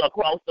travel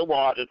across the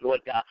waters, Lord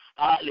God.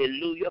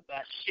 Hallelujah,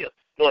 by ship.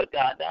 Lord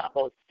God,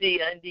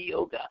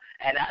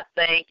 and I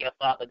thank you,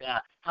 Father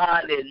God,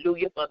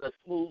 hallelujah, for the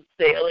smooth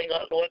sailing,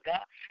 Lord God,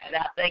 and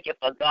I thank you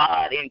for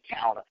God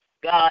encounter,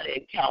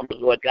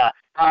 Lord God,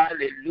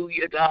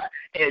 hallelujah, God,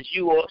 as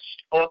you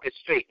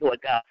orchestrate,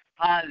 Lord God,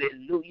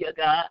 hallelujah,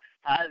 God,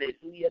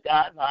 hallelujah,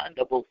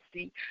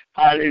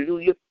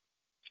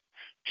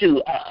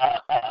 to,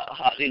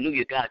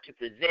 hallelujah, God, to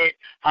present,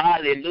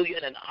 hallelujah,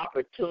 an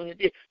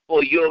opportunity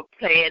for your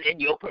plan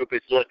and your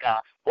purpose, Lord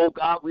God. Oh,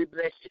 God, we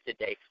bless you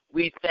today.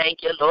 We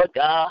thank you, Lord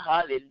God,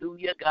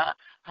 hallelujah, God,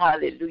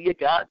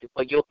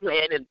 for your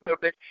plan and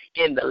purpose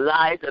in the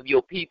lives of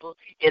your people,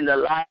 in the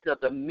lives of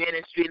the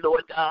ministry,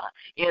 Lord God,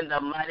 in the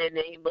mighty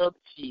name of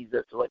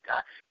Jesus, Lord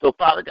God. So,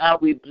 Father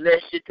God, we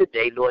bless you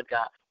today, Lord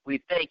God.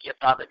 We thank you,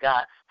 Father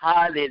God,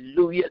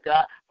 hallelujah,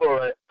 God,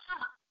 for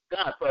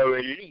a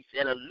release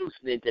and a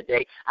loosening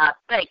today. I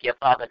thank you,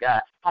 Father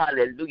God,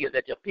 hallelujah,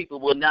 that your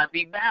people will not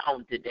be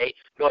bound today.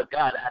 Lord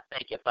God, I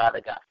thank you, Father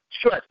God.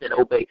 Trust and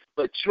obey,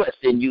 but trust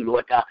in you,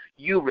 Lord God.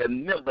 You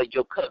remember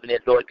your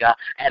covenant, Lord God,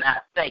 and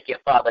I thank you,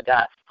 Father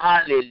God.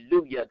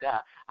 Hallelujah,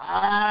 God.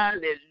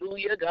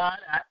 Hallelujah, God.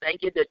 I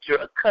thank you that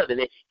you're a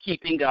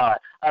covenant-keeping God,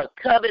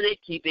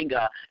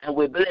 and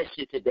we bless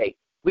you today.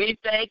 We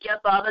thank you,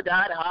 Father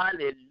God.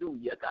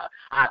 Hallelujah, God.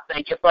 I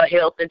thank you for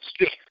health and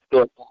strength,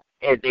 Lord God,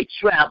 as they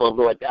travel,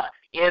 Lord God,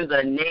 in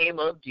the name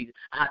of Jesus.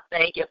 I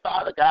thank you,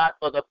 Father God,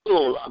 for the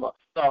full armor,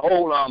 the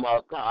whole armor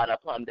of God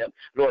upon them,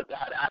 Lord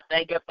God. I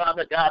thank you,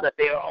 Father God, that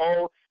they are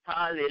all,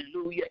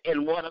 hallelujah,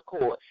 in one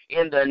accord,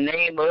 in the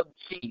name of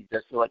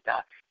Jesus, Lord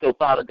God. So,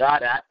 Father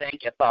God, I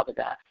thank you, Father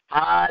God,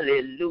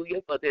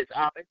 hallelujah, for this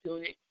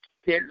opportunity,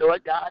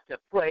 Lord God, to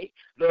pray,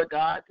 Lord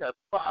God, to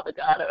Father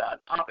God, an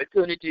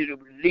opportunity to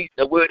release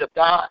the word of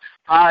God,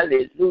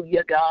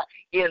 hallelujah, God,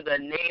 in the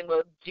name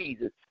of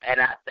Jesus.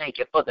 And I thank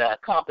you for the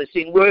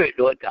accomplishing word,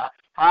 Lord God,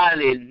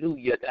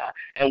 hallelujah, God.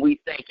 And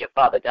we thank you,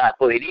 Father God,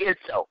 for it is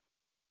so.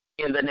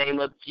 In the name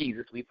of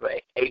Jesus, we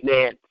pray.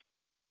 Amen.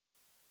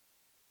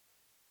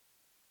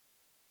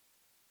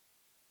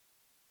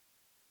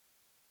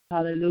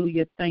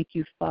 Hallelujah. Thank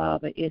you,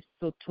 Father.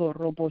 Esoto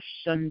robo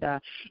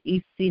shanda,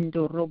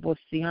 isindo robo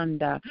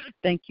sianda.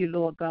 Thank you,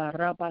 Lord God.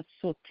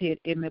 Rabasote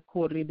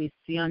emekori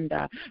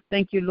bisianda.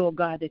 Thank you, Lord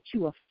God, that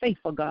you are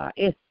faithful, God.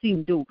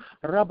 Esindu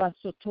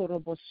rabasoto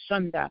robo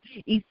shanda,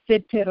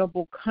 isete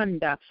robo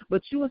kanda.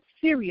 But you are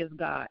serious,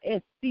 God.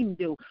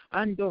 Esindu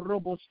ando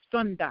robo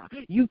shanda.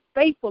 You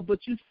faithful,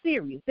 but you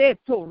serious.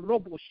 Eto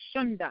robo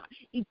shanda,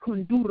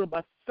 ikundu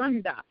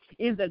basanda.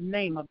 In the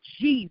name of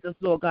Jesus,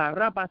 Lord God.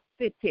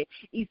 Rabasete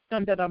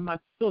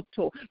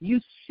you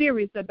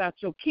serious about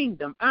your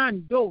kingdom.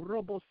 Ando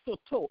robo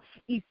soto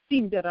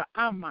isindera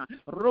ama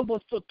robo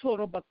soto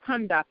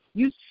robakanda.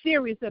 You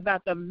serious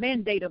about the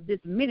mandate of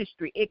this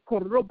ministry. Eko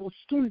robo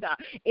stunda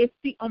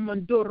esi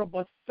amando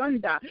robo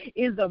sanda.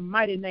 In the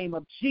mighty name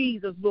of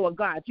Jesus, Lord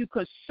God. You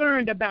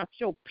concerned about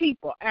your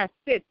people.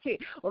 Asete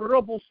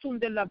robo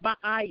sundela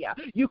baaya.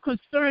 You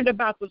concerned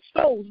about the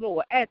souls,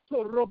 Lord.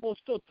 Eto robo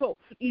soto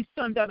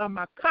isandera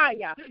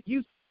makaya.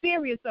 You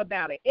serious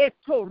about it.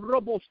 Eto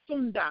robo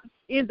sunda,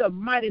 in the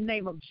mighty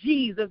name of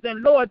Jesus.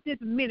 And Lord, this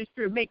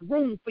ministry make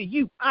room for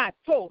you.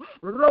 Ato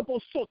robo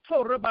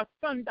soto roba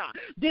sunda.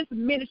 This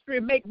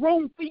ministry make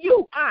room for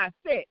you. I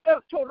said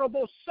eto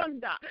robo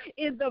sunda,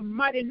 in the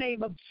mighty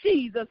name of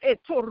Jesus.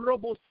 Eto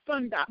robo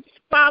sunda.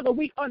 Father,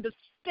 we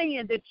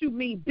understand that you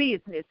mean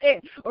business.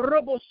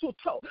 Robo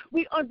soto.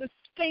 We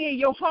understand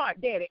your heart,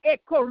 Daddy.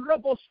 Eko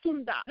robo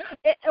sunda.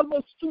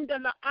 Emo sunda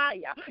la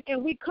aya.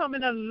 And we come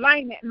in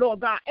alignment, Lord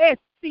God.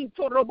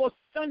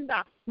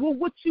 Well,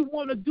 what you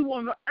want to do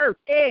on the earth.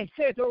 In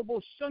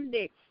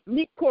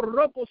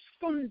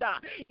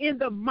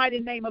the mighty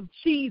name of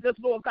Jesus,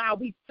 Lord God,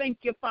 we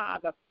thank you,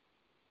 Father.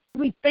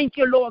 We thank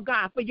you, Lord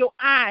God, for your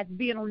eyes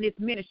being on this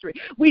ministry.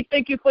 We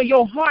thank you for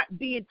your heart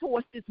being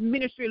towards this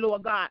ministry,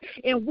 Lord God.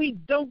 And we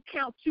don't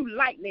count you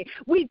lightly.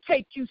 We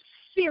take you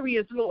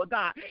serious, Lord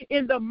God.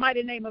 In the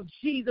mighty name of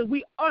Jesus,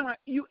 we honor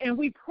you and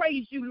we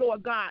praise you,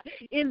 Lord God,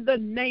 in the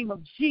name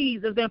of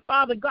Jesus. And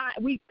Father God,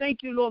 we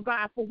thank you, Lord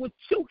God, for what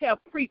you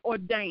have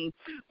preordained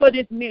for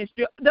this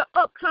ministry, the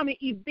upcoming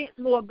events,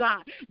 Lord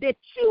God, that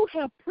you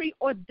have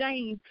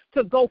preordained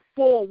to go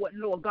forward,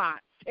 Lord God.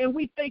 And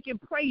we thank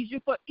and praise you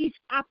for each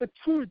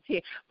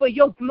opportunity for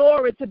your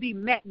glory to be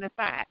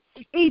magnified.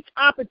 Each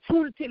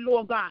opportunity,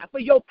 Lord God, for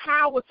your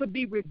power to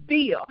be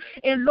revealed.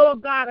 And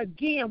Lord God,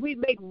 again, we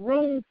make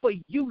room for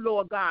you,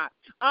 Lord God.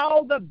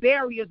 All the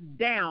barriers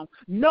down.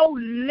 No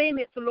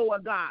limits,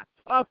 Lord God.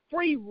 A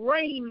free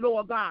reign,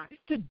 Lord God,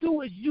 to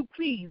do as you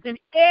please in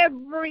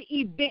every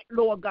event,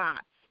 Lord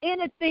God.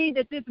 Anything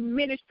that this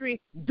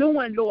ministry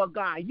doing, Lord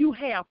God, you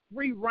have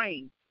free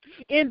reign.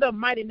 In the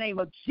mighty name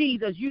of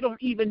Jesus, you don't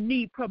even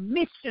need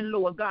permission,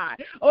 Lord God,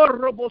 or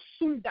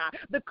Robosunda,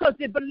 because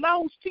it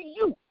belongs to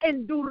you.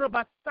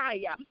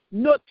 Endurabasaya,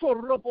 Noto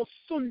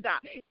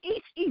Robosunda.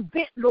 Each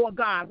event, Lord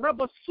God,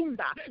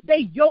 Robosunda,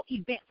 they your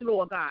events,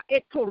 Lord God.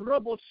 Eto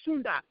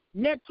Robosunda,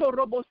 Neto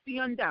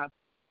Robosianda.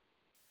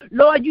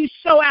 Lord, you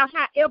show out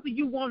however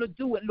you want to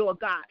do it, Lord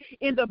God,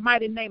 in the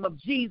mighty name of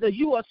Jesus.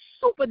 You are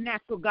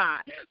supernatural,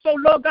 God. So,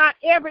 Lord God,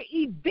 every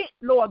event,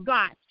 Lord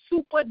God,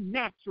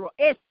 supernatural,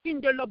 in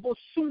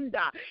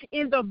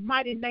the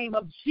mighty name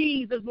of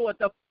Jesus, Lord,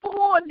 the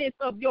fullness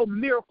of your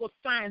miracle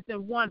signs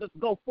and wonders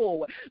go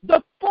forward.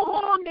 The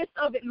fullness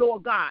of it,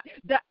 Lord God,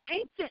 the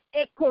ancient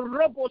the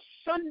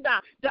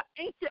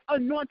ancient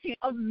anointing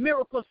of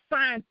miracle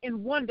signs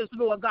and wonders,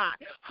 Lord God.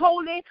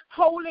 Holy,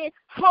 holy,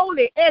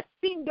 holy,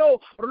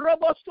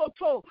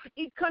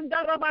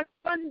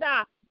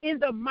 in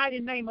the mighty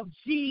name of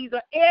Jesus.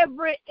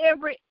 Every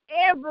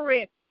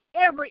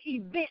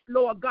event,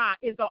 Lord God,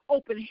 is an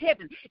open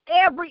heaven.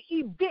 Every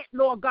event,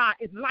 Lord God,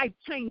 is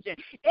life-changing.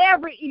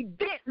 Every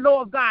event,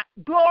 Lord God,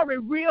 glory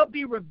will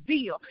be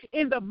revealed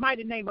in the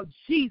mighty name of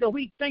Jesus.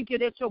 We thank you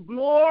that your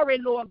glory,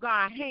 Lord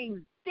God,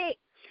 hangs thick.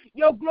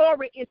 Your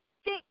glory is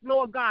thick,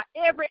 Lord God.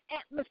 Every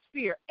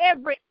atmosphere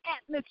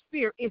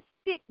is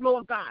thick,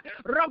 Lord God.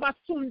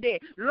 Rabasunde,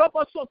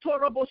 Lobosoto,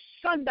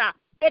 Roboshanda,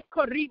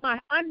 Ekorima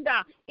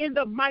Anda, in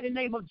the mighty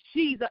name of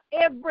Jesus.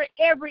 Every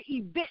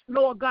event,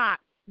 Lord God,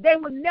 they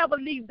will never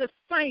leave the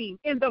same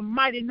in the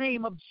mighty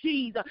name of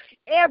Jesus.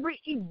 Every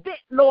event,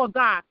 Lord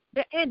God,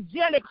 the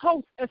angelic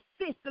host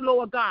assists,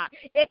 Lord God.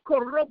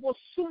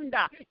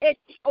 Ekorobosunda,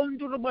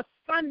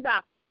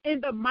 Ekondurubasanda, in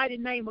the mighty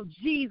name of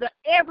Jesus.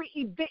 Every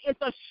event is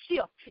a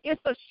shift. It's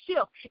a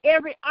shift.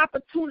 Every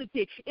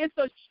opportunity, it's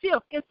a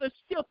shift. It's a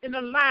shift in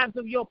the lives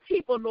of your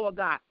people, Lord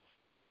God.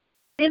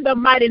 In the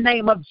mighty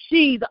name of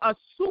Jesus, a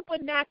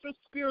supernatural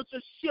spiritual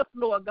shift,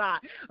 Lord God.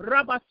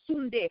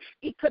 Rabasunde,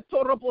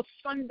 Ikatorabo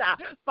Sunda.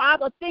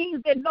 Father,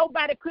 things that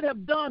nobody could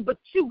have done but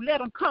you, let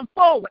them come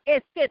forward.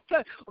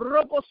 Etc.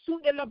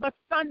 Robosunde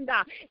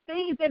Labasanda.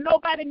 Things that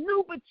nobody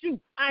knew but you,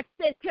 I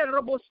said,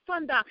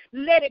 Robosunda,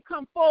 let it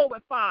come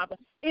forward, Father.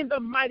 In the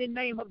mighty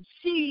name of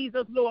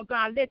Jesus, Lord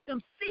God, let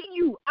them see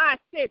you. I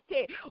said,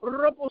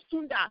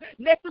 Robosunda,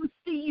 let them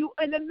see you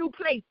in a new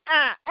place.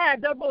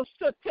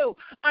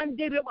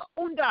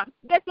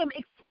 Let them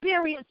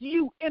experience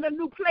you in a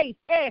new place.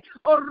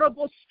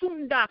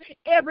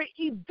 Every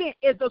event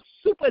is a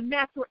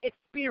supernatural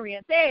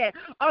experience. A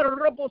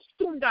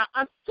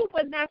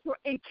supernatural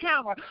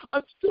encounter,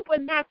 a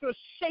supernatural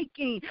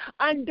shaking.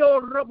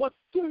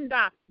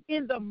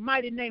 In the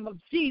mighty name of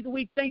Jesus,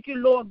 we thank you,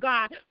 Lord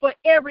God, for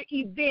every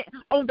event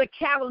on the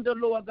calendar,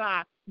 Lord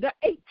God. The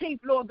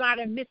 18th, Lord God,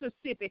 in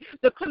Mississippi.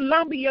 The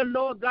Columbia,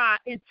 Lord God,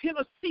 in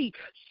Tennessee.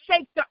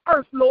 Shake the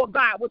earth, Lord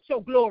God, with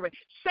your glory.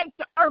 Shake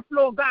the earth,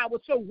 Lord God,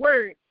 with your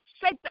word.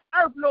 Shake the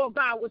earth, Lord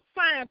God, with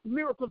signs,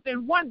 miracles,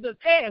 and wonders.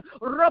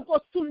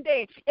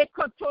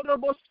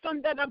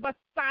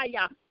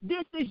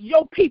 This is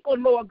your people,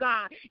 Lord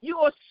God. You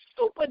are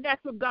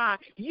supernatural God.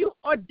 You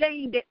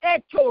ordained it.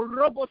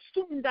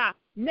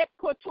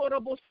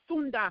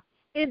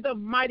 In the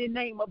mighty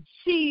name of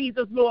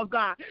Jesus, Lord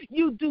God.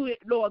 You do it,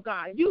 Lord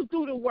God. You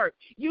do the work.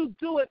 You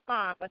do it,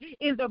 Father.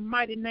 In the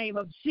mighty name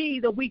of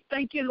Jesus, we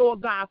thank you,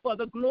 Lord God, for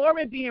the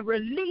glory being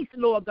released,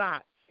 Lord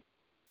God.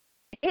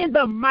 In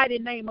the mighty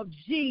name of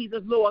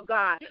Jesus, Lord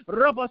God.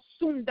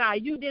 Robosunda,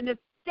 you didn't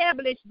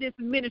establish this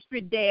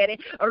ministry, Daddy.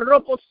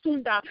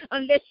 Robosunda,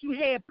 unless you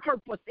had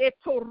purpose.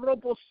 Eto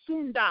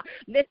Robosunda.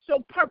 Let your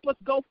purpose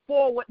go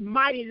forward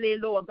mightily,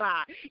 Lord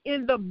God.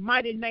 In the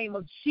mighty name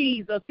of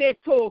Jesus.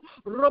 Eto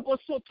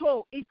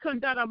Robosoto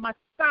Ikandara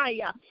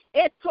Messiah.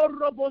 Eto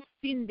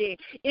Robosinde.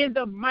 In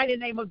the mighty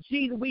name of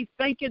Jesus, we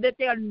thank you that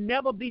they'll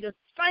never be the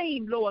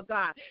same, Lord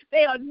God.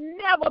 They'll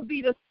never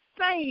be the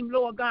same,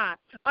 Lord God.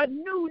 A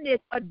newness,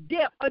 a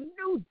depth, a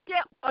new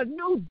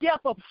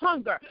depth of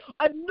hunger,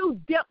 a new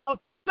depth of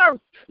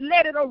thirst.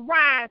 Let it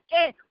arise.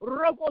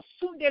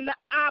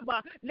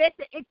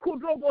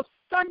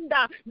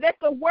 Let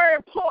the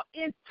word pour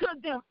into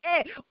them.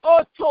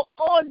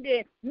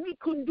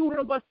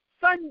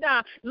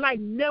 Like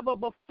never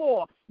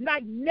before.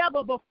 Like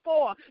never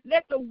before.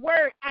 Let the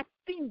word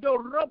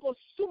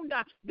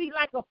be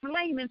like a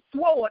flaming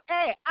sword.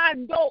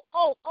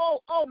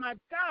 Oh my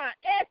God.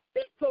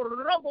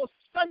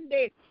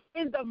 Sunday,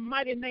 in the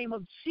mighty name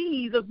of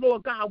Jesus,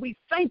 Lord God, we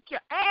thank you.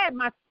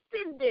 My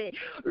Cindy,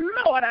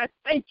 Lord, I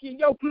thank you.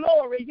 Your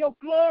glory, your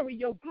glory,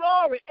 your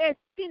glory.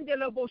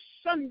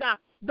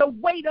 The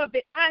weight of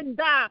it,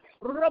 and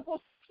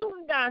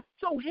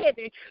so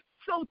heavy,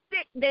 so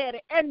thick,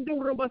 Daddy, and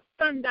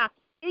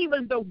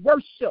even the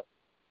worship.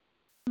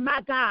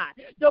 My God,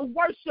 the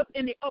worship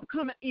in the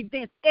upcoming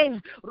events,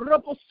 let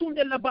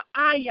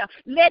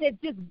it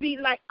just be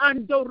like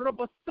Ando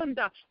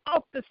Robosunda,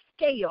 off the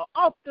scale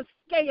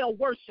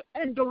worship,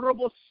 and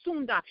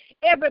Robosunda.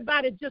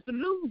 Everybody just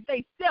lose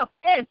themselves.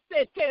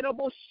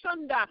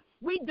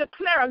 We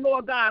declare,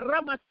 Lord God,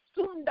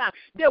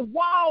 The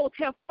walls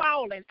have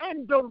fallen,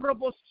 and the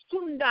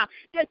robosunda,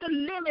 that the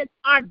limits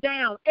are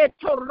down.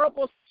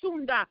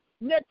 Etorobosunda.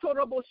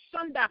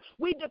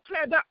 We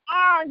declare there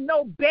are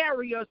no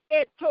barriers,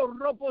 and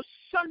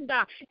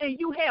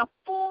you have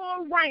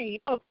full reign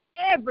of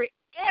every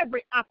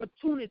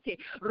opportunity,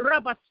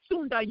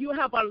 Rabasunda, you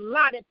have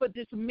allotted for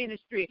this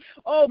ministry.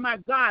 Oh my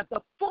God,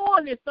 the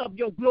fullness of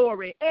your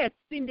glory, in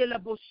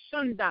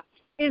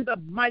the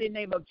mighty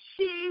name of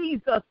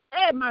Jesus.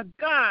 Oh my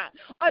God,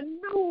 a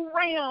new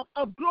realm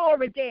of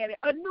glory, Daddy,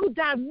 a new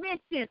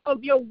dimension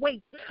of your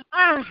weight.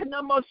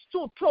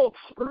 Namasuto,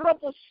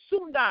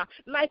 Rabasunda,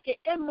 like an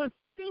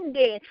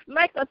emosinde,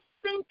 like a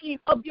sinking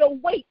of your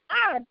weight.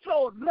 I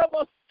told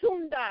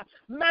Rabasunda,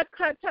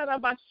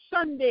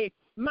 Makatarabashande,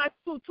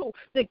 Masutu,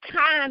 the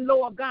kind,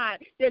 Lord God,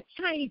 that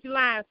change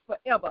lives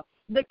forever.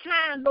 The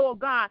kind, Lord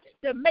God,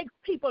 that makes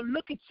people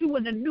look at you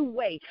in a new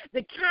way.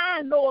 The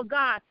kind, Lord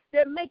God,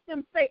 that makes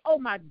them say, oh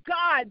my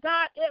God,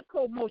 God,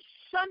 Eko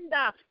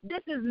Moshunda,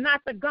 this is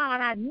not the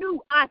God I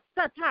knew,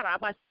 Asatara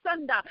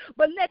Basunda,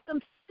 but let them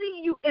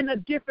see you in a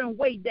different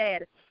way,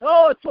 Dad.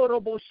 Oh,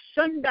 Torobo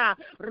Shunda,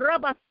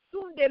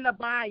 Rabasunde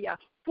Labaya.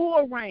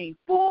 Full reign,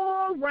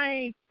 full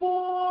reign,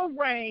 full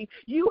reign.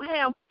 You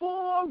have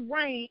full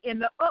reign in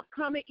the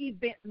upcoming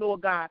event,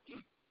 Lord God.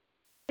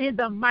 In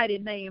the mighty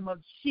name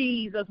of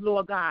Jesus,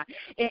 Lord God.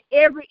 And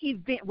every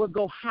event will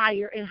go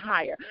higher and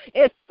higher.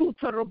 Every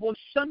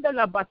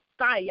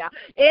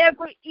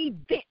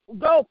event,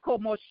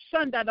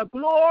 the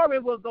glory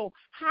will go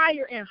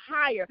higher and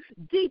higher,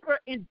 deeper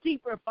and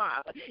deeper,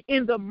 Father.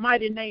 In the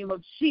mighty name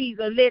of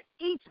Jesus, let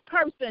each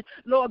person,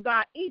 Lord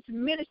God, each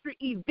ministry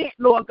event,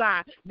 Lord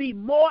God, be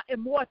more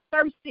and more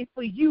thirsty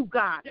for you,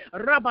 God.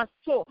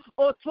 Rabaso,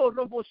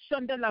 Otorobo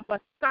Shunda La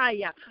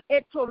Basaya,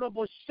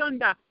 Etorobo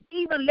Shunda.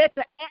 Even let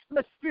the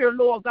atmosphere,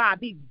 Lord God,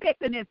 be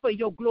beckoning for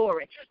your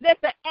glory. Let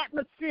the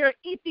atmosphere,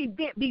 each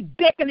event be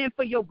beckoning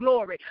for your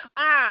glory.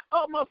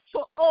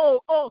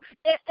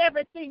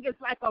 Everything is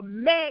like a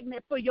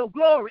magnet for your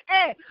glory.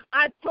 I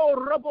told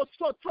Robo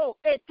Soto,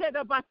 I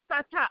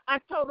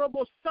told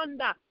Robo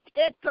Sunda,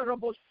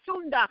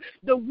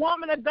 the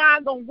woman of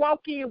God gonna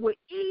walk in with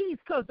ease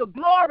because the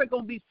glory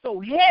gonna be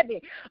so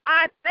heavy.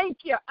 I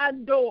thank you,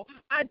 Ando,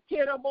 I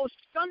Robo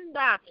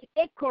Sunda,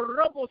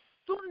 Ekorobo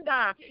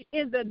Sunda,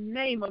 in the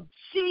name of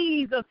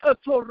Jesus,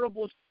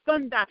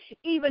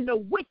 even the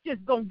witches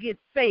gonna get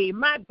saved.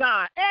 My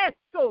God,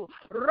 Eso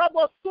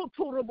Robo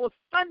Sutu Robo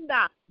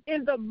Sunda,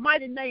 in the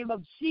mighty name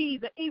of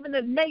Jesus, even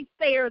the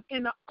naysayers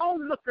and the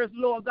onlookers,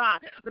 Lord God,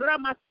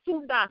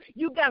 Ramasunda,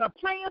 you got a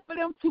plan for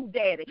them too,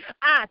 Daddy.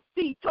 I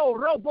see to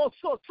Robo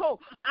Soto,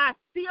 I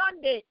see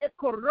ande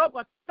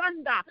Ekoroba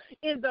Sunda,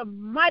 in the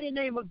mighty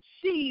name of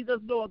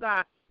Jesus, Lord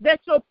God. Let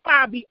your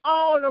fire be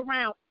all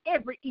around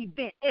every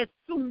event,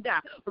 Esunda,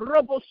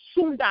 Robo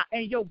Sunda,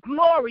 and your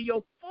glory,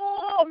 your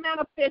full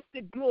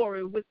manifested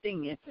glory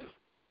within you.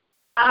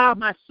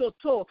 My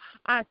soto,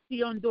 I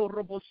see ondo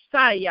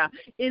robosaya,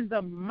 in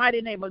the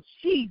mighty name of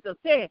Jesus.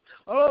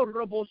 Oh,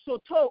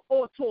 robosoto,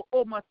 oto,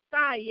 o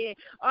masaya,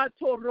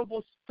 ato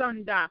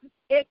robosanda,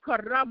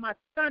 ekarama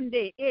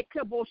sande,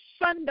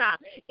 ekabosanda,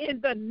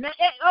 in the name,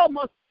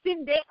 almost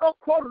Sinde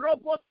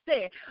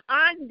okorobose,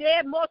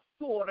 ande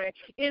mosore,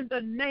 in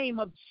the name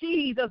of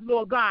Jesus,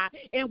 Lord God.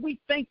 And we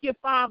thank you,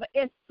 Father,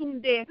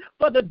 Esunde,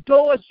 for the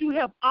doors you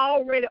have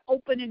already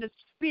opened in the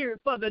spirit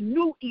for the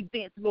new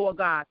events, Lord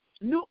God.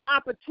 New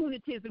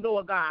opportunities,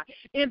 Lord God,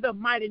 in the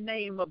mighty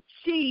name of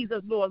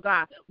Jesus, Lord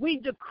God. We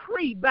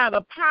decree by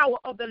the power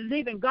of the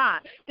living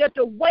God that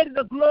the weight of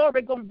the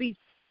glory is going to be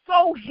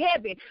so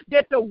heavy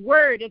that the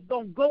word is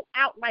going to go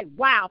out like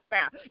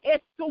wildfire.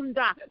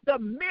 Esunda, the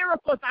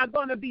miracles are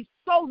going to be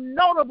so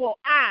notable.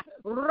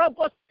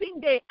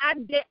 Robosinde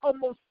ande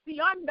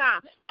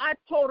omosianda,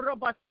 ato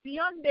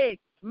robosiande.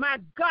 My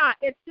God,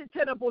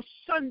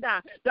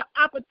 the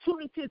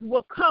opportunities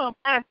will come.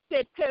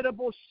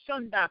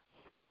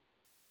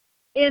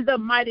 In the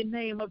mighty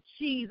name of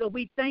Jesus,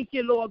 we thank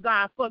you, Lord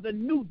God, for the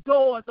new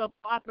doors of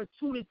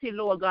opportunity,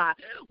 Lord God.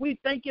 We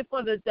thank you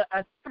for the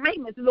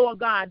assignments, Lord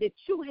God, that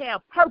you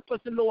have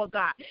purpose, Lord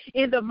God.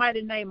 In the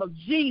mighty name of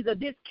Jesus,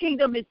 this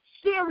kingdom is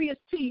serious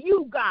to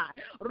you, God.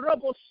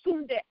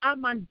 Robosunde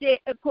amande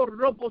eko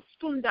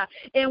robosunda,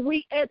 and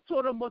we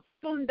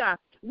etoromosunda.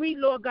 We,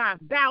 Lord God,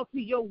 bow to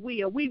your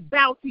will. We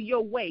bow to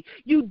your way.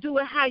 You do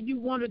it how you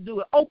want to do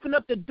it. Open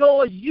up the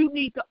doors you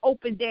need to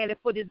open, Daddy,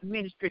 for this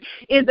ministry.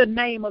 In the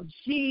name of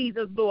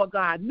Jesus, Lord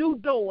God. New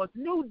doors,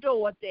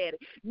 Daddy.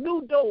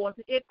 New doors.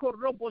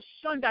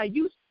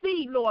 You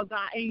see, Lord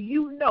God, and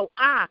you know,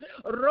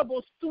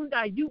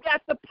 Robosunda, you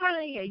got the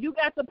plan. You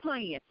got the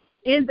plan.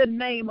 In the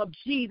name of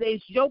Jesus,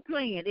 it's your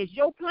plan. It's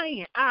your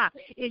plan.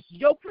 It's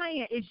your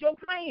plan. It's your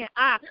plan.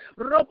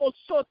 Robo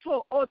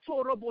soto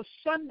oto robo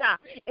shunda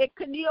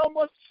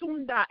ekaniomo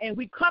sunda, and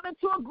we come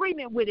into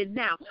agreement with it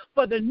now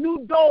for the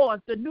new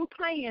doors, the new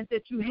plans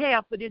that you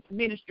have for this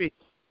ministry.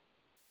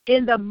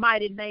 In the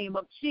mighty name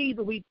of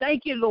Jesus, we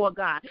thank you, Lord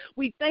God.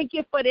 We thank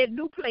you for that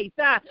new place,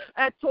 a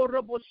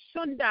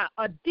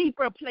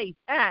deeper place,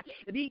 a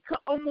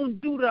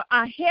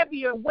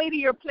heavier,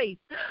 weightier place.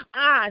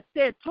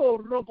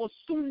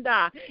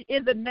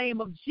 In the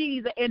name of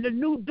Jesus, and the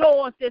new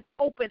doors that's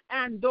open,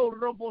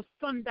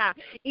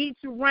 each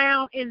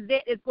round in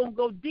that is going to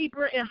go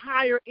deeper and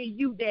higher in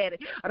you, Daddy.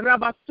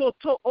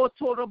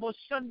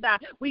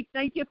 We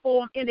thank you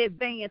for them in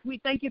advance. We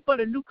thank you for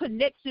the new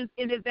connections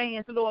in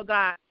advance, Lord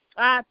God.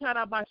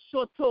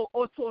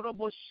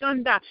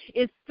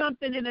 It's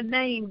something in the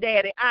name,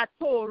 Daddy.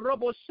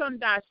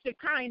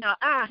 Shekinah,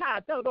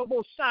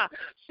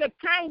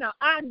 Shekinah,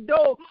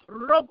 Ando,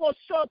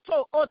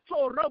 Robosoto,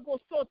 Oto,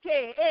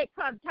 Robosote,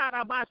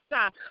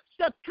 Ekantarabasa,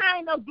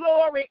 Shekinah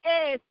glory,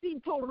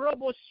 Sinto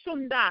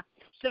Roboshunda,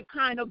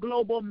 Shekinah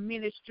Global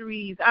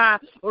Ministries,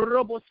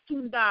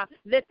 Robosunda,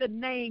 let the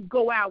name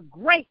go out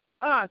great.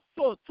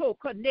 So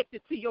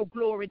connected to your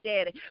glory,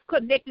 Daddy.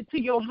 Connected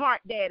to your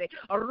heart, Daddy.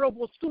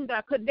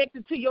 Robosunda,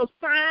 connected to your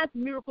signs,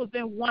 miracles,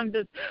 and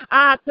wonders.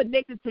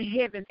 Connected to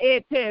heaven.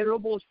 In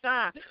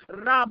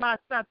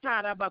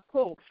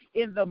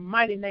the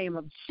mighty name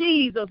of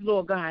Jesus,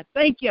 Lord God.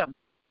 Thank you.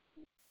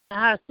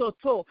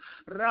 Soto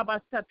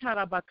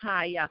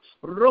Rabasatarabakaya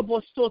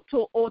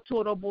Robosoto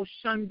Oto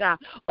Roboshanda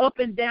up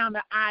and down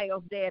the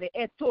aisles, Daddy.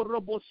 Eto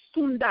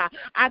Robosunda.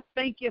 I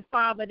thank you,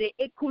 Father, that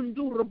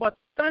Ekundu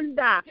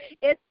Robosunda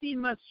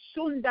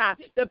Esimashunda.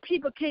 The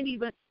people can't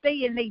even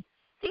stay in their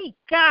seat.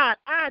 God,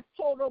 I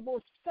told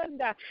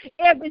Robosunda.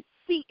 Every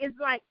seat is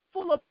like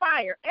full of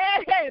fire.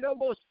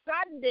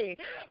 Robosande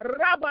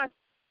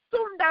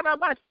Rabasunda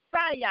Rabasunda.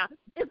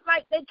 It's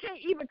like they can't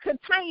even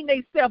contain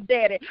themselves,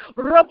 Daddy.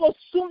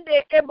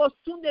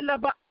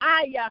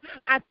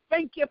 I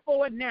thank you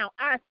for it now.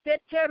 I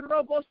set their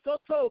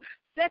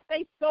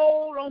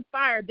soul on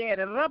fire,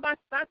 Daddy.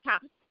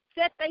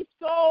 Set their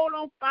soul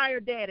on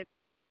fire, Daddy.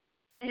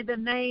 In the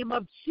name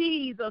of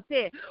Jesus,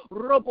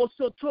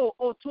 Robosoto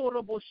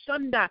Otorobo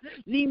Shanda,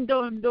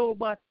 Lindondo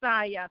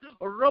Basaya,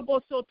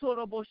 Robosoto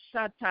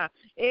Roboshata,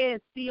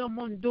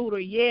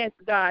 Siamondura. Yes,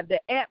 God, the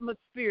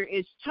atmosphere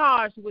is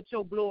charged with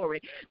your glory.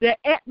 The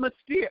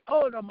atmosphere,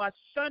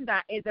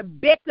 Mashanda, is a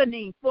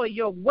beckoning for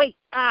your weight.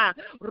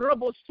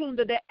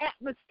 Robosunda, the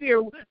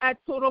atmosphere at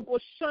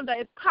Toroboshunda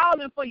is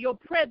calling for your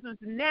presence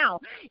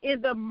now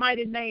in the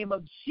mighty name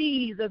of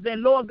Jesus.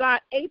 And Lord God,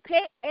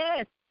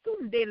 APS.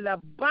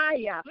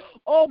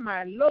 Oh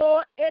my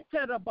Lord, an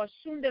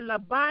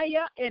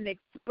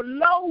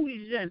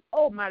explosion.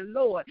 Oh my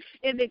Lord,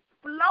 an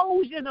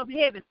explosion of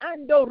heaven.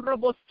 Ando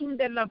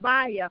robosunde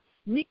labaya.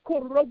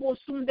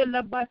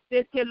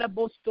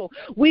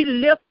 We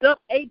lift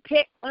up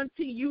Apex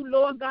unto you,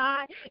 Lord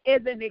God,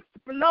 as an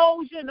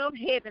explosion of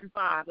heaven,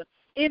 Father.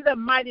 In the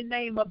mighty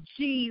name of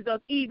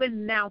Jesus,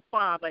 even now,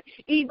 Father,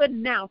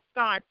 even now,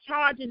 start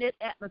charging that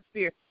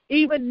atmosphere.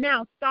 Even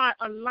now, start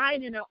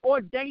aligning and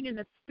ordaining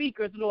the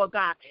speakers, Lord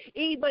God.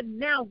 Even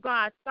now,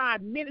 God,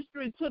 start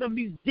ministering to the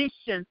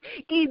musicians.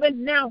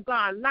 Even now,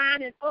 God,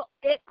 lining up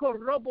the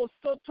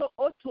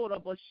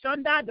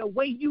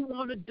way you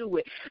want to do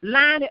it.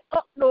 Line it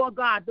up, Lord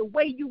God, the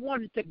way you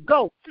want it to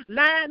go.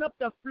 Line up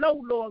the flow,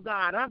 Lord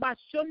God.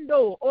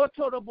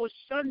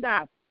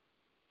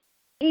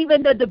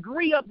 Even the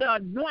degree of the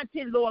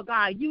anointing, Lord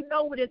God, you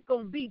know what it's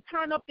going to be.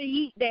 Turn up the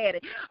heat, Daddy.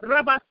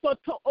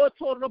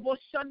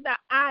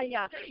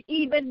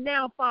 Even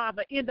now,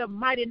 Father, in the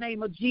mighty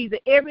name of Jesus,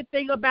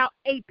 everything about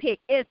APEC,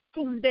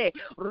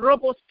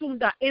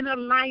 in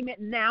alignment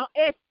now.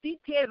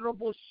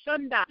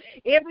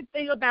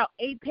 Everything about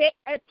APEC,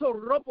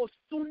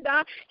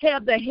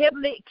 have the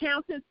heavenly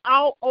accountants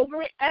all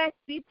over it.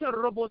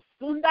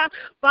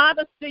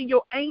 Father, send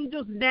your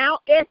angels now.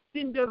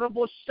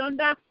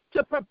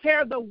 To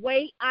prepare the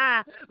way.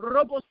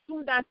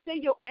 Robosunda,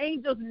 send your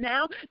angels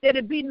now. That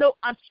it be no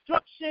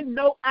obstruction,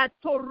 no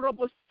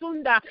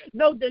Robosunda,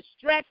 no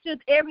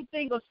distractions.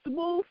 Everything a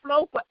smooth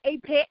flow for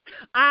Apex.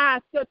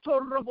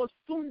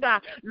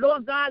 Robosunda.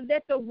 Lord God,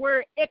 let the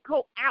word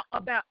echo out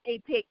about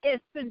Apex.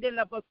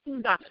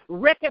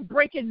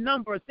 Record-breaking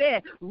numbers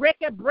there.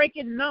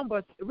 Record-breaking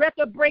numbers.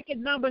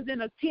 Record-breaking numbers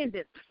in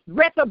attendance.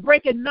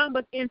 Record-breaking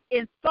numbers in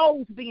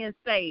souls being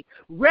saved.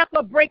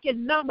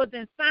 Record-breaking numbers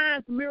in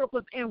signs,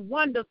 miracles, and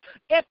wonders.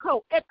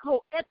 Echo,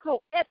 echo,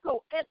 echo,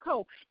 echo,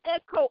 echo,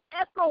 echo,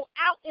 echo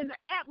out in the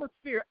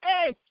atmosphere.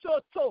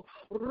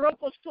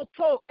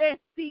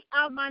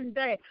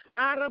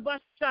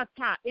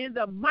 In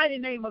the mighty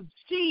name of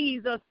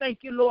Jesus,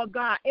 thank you, Lord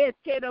God.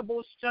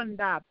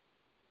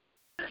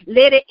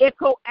 Let it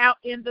echo out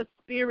in the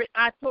spirit.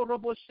 Let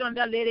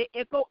it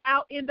echo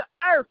out in the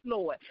earth,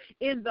 Lord.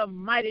 In the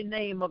mighty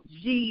name of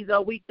Jesus,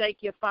 we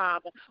thank you,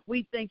 Father.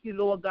 We thank you,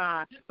 Lord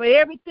God, for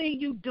everything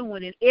you're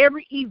doing and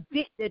every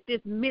event that this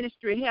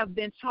ministry have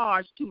been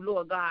charged to,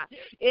 Lord God.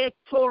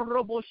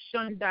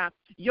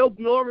 Your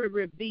glory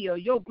revealed,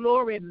 your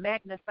glory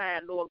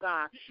magnified, Lord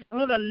God,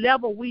 on a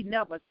level we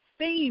never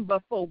seen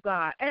before,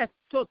 God.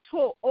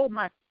 Oh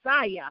my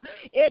Messiah.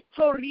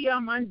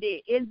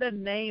 In the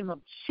name of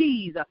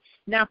Jesus.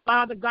 Now,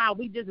 Father God,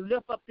 we just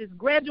lift up this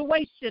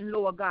graduation,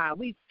 Lord God.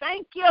 We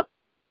thank you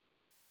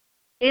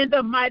in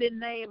the mighty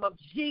name of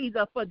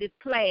Jesus for this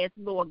class,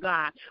 Lord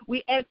God.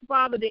 We ask,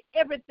 Father, that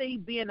everything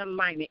be in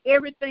alignment,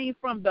 everything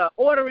from the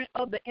ordering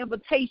of the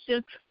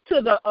invitation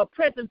to the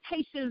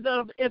presentations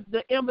of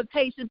the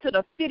invitation to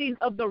the fitting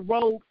of the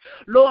robes,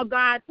 Lord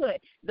God, to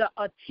the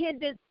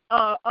attendance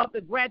of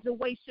the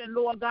graduation,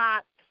 Lord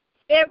God.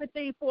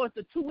 Everything for us,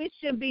 the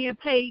tuition being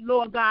paid,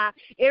 Lord God.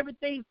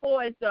 Everything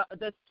for us,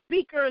 the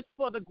speakers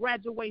for the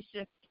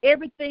graduation.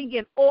 Everything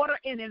in order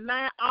and in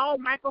line, all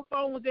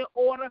microphones in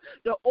order,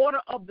 the order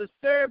of the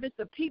service,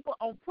 the people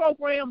on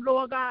program,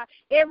 Lord God.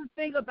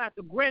 Everything about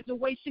the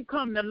graduation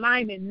come in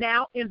alignment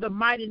now in the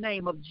mighty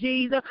name of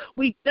Jesus.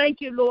 We thank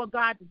you, Lord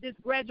God, that this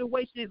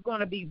graduation is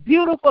going to be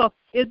beautiful.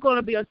 It's going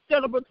to be a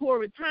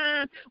celebratory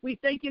time. We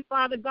thank you,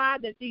 Father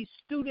God, that these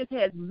students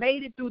have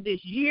made it through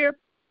this year.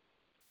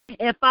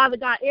 And, Father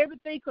God,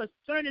 everything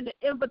concerning the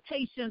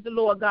invitations,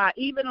 Lord God,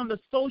 even on the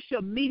social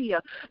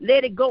media,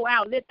 let it go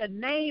out. Let the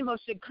name of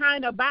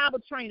Shekinah Bible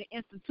Training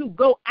Institute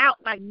go out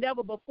like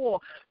never before.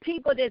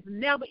 People that's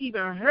never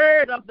even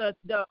heard of the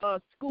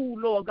school,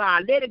 Lord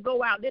God, let it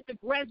go out. Let the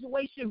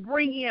graduation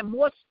bring in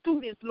more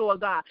students, Lord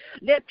God.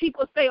 Let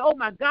people say, oh,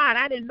 my God,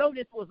 I didn't know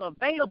this was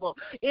available.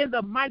 In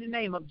the mighty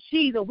name of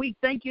Jesus, we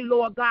thank you,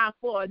 Lord God,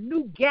 for a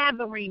new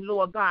gathering,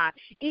 Lord God,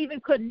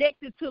 even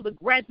connected to the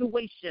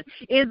graduation.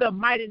 In the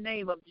mighty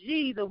name of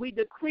Jesus, we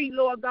decree,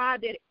 Lord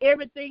God, that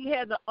everything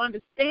has an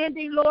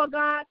understanding, Lord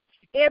God.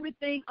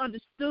 Everything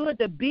understood.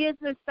 The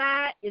business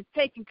side is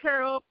taken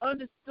care of,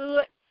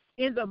 understood.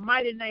 In the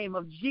mighty name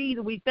of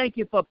Jesus, we thank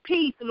you for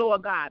peace,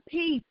 Lord God.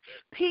 Peace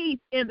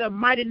in the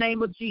mighty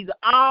name of Jesus,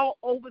 all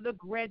over the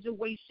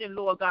graduation,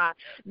 Lord God.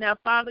 Now,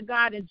 Father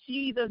God, in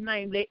Jesus'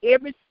 name, let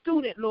every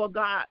student, Lord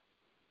God,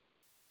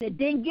 that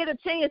didn't get a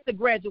chance to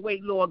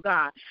graduate, Lord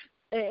God,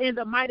 in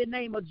the mighty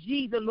name of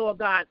Jesus, Lord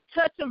God,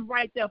 touch them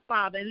right there,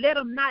 Father, and let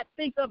them not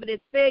think of it as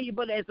failure,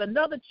 but as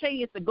another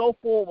chance to go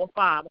forward,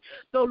 Father.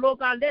 So, Lord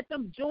God, let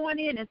them join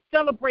in and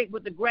celebrate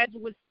with the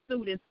graduate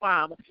students,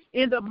 Father,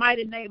 in the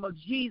mighty name of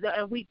Jesus.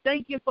 And we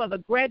thank you for the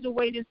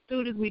graduating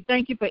students. We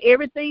thank you for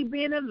everything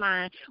being in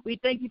line. We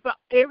thank you for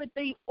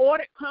everything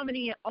ordered, coming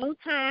in on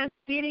time,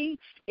 fitting,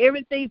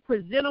 everything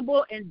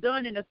presentable and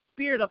done in a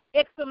spirit of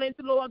excellence,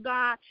 Lord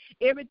God.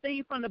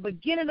 Everything from the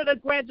beginning of the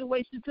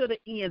graduation to the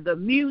end, the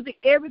music,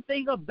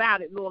 everything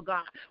about it, Lord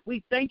God.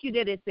 We thank you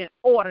that it's in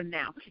order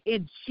now.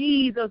 In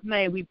Jesus'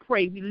 name we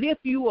pray. We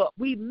lift you up.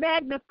 We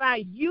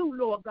magnify you,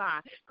 Lord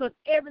God, because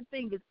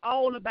everything is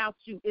all about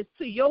you. It's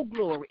to your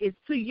glory. It's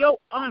to your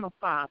honor,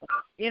 Father.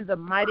 In the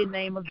mighty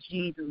name of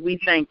Jesus, we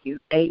thank you.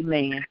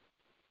 Amen.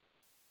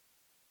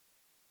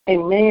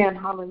 Amen.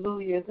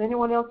 Hallelujah. Is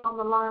anyone else on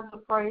the line to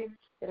pray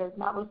that has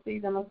not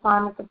received an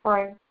assignment to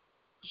pray?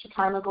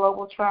 Shekinah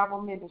Global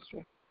Travel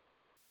Ministry.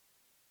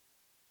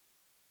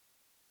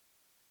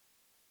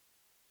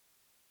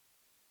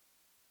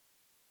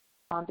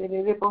 So,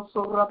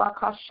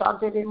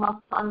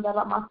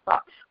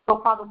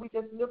 Father, we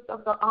just lift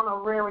up the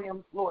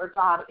honorariums, Lord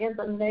God, in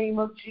the name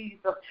of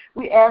Jesus.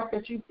 We ask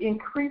that you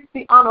increase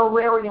the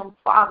honorariums,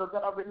 Father,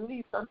 that are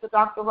released unto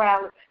Dr.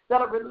 Riley,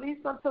 that are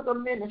released unto the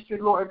ministry,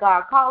 Lord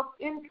God. Cause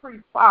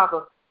increase,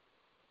 Father,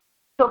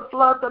 to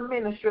flood the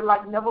ministry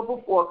like never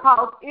before.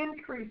 Cause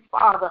increase,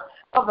 Father,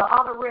 of the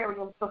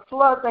honorariums to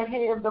flood the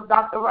hands of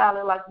Dr.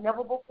 Riley like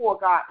never before,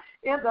 God.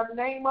 In the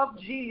name of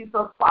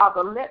Jesus,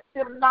 Father, let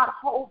them not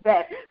hold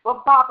back,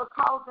 but, Father,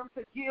 cause them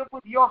to give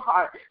with your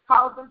heart.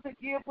 Cause them to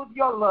give with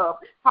your love.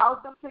 Cause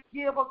them to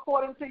give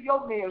according to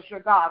your measure,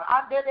 God.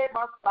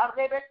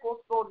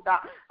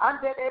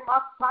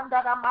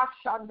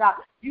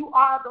 You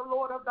are the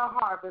Lord of the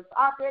harvest.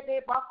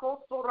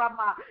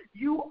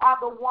 You are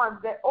the one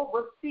that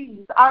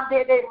oversees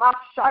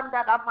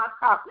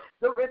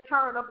the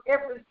return of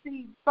every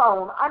seed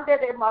sown.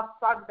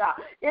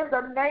 In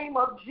the name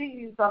of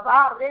Jesus,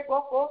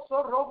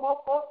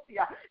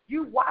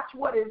 you watch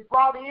what is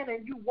brought in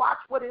and you watch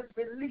what is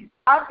released.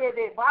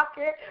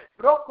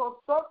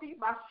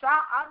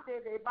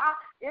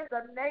 In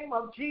the name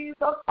of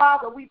Jesus,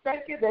 Father, we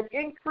thank you that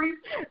increase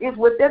is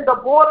within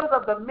the borders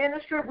of the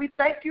ministry. We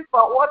thank you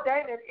for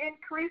ordaining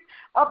increase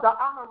of the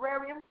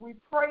honorariums. We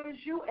praise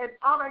you and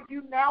honor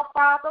you now,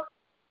 Father.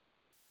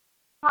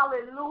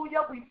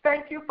 Hallelujah. We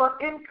thank you for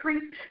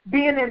increase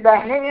being in the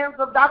hands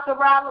of Dr.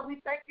 Riley.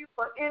 We thank you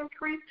for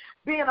increase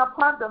being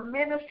upon the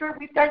ministry.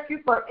 We thank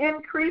you for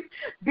increase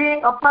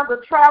being upon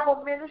the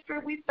travel ministry.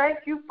 We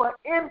thank you for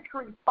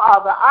increase,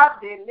 Father.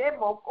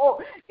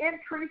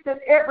 Increase in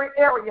every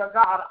area,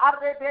 God.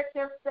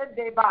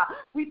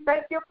 We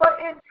thank you for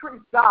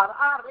increase, God.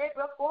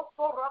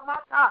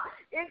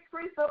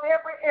 Increase of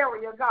every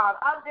area, God.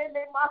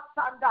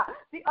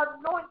 The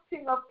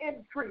anointing of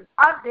increase.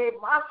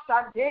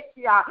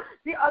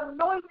 The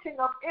anointing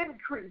of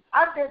increase.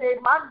 Under the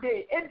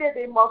Monday, under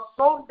the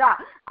Masonda,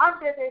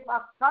 under the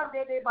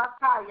Masande de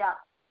Bakaya.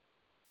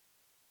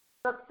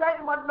 The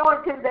same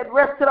anointing that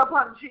rested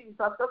upon Jesus,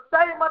 the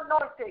same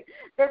anointing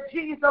that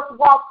Jesus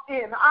walked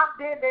in,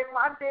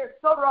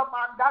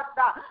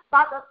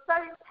 by the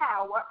same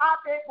power,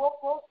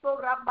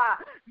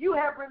 you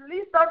have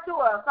released unto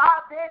us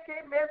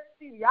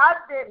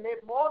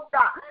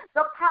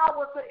the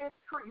power to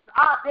increase, the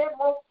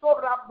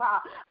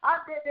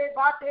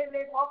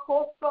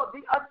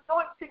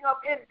anointing of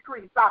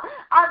increase, the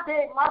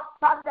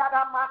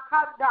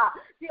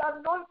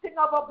anointing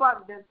of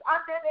abundance,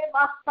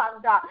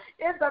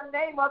 in the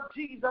name of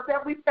Jesus.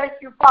 And we thank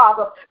you,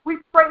 Father. We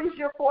praise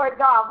you for it,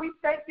 God. We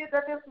thank you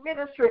that this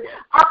ministry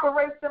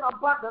operates in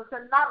abundance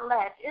and not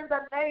lack. In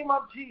the name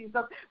of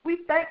Jesus, we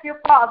thank you,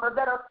 Father,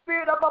 that a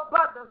spirit of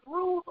abundance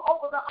rules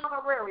over the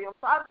honorarium.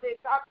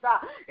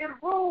 It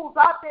rules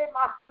out there,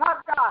 my son,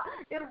 God.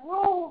 It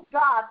rules,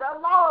 God. The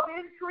law of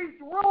increase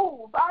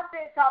rules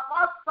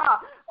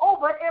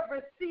over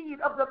every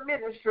seed of the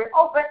ministry,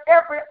 over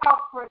every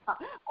offering,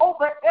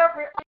 over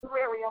every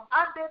honorarium.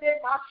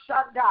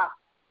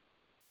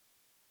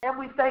 And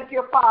we thank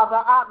you,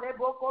 Father.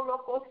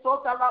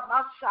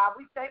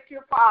 We thank you,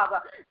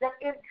 Father, that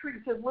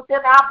increase is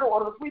within our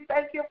borders. We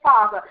thank you,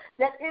 Father,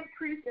 that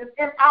increase is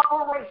in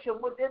operation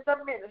within the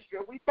ministry.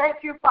 We thank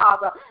you,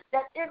 Father,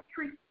 that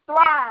increase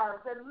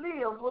thrives and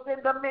lives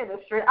within the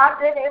ministry. In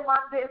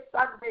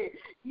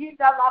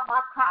the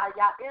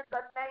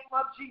name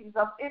of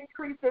Jesus,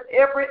 increase in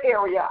every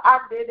area.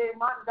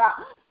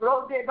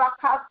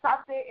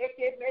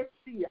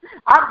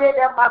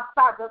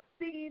 The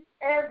seeds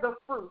and the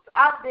fruits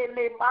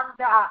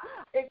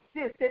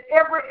exist in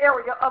every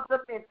area of the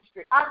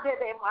ministry.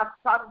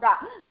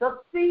 The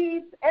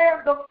seeds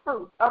and the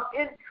fruits of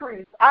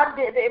increase are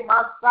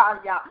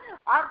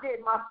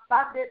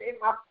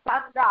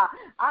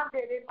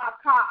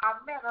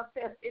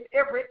manifest in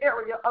every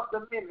area of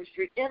the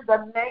ministry. In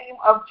the name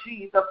of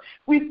Jesus,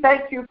 we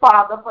thank you,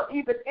 Father, for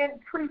even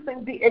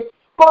increasing the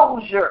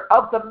exposure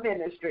of the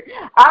ministry.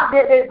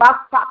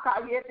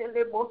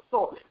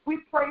 We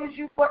praise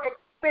you for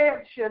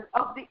expansion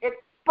of the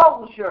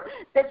exposure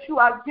that you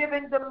are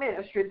giving the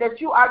ministry,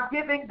 that you are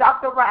giving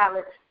Dr.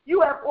 Riley.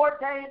 You have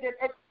ordained an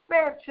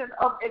expansion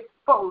of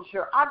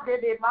exposure. An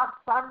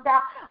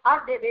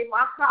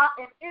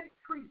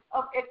increase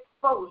of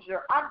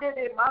exposure.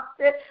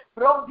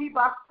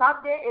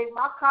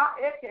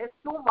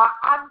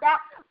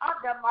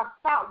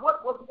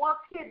 What was once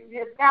hidden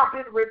has now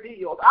been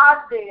revealed.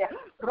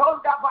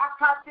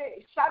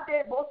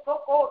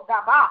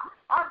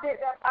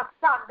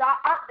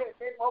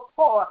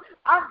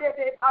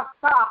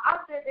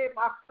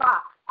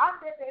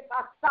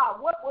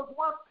 What was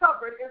once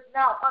covered is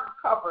now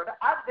uncovered.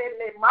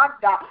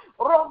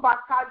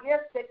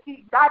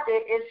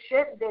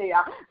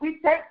 We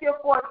thank you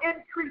for an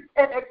increase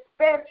and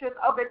expansion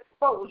of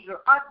exposure.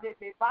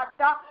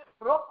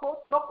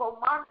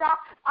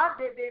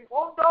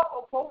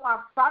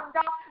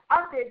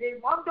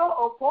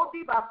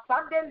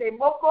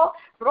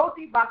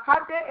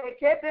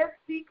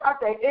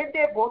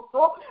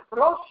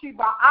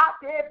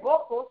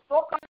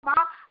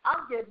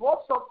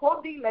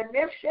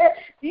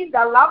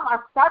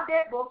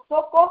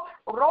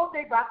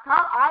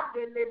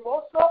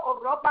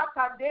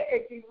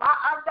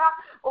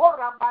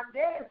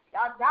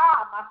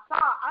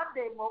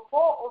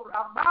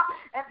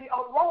 And the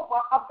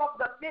aroma from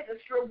the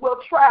ministry will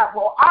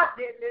travel.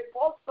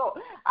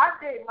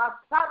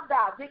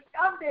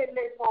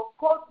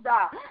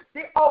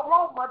 The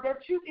aroma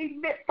that you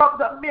emit from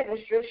the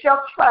ministry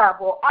shall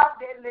travel.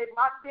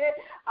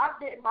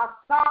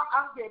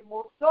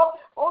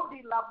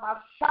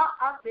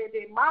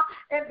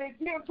 And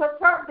begin to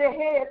turn the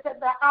heads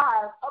and the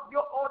eyes of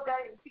your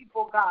ordained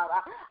people, God.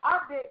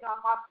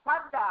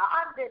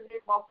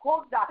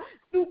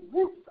 New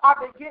groups are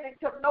beginning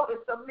to notice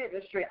the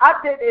ministry.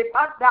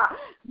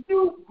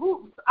 New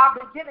groups are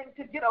beginning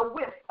to get a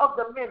whiff of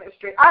the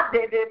ministry.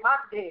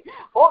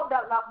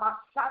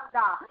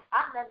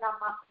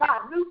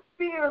 New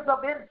spheres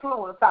of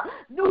influence,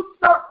 new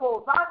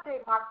circles,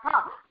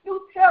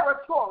 new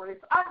territories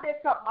are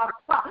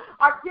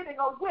getting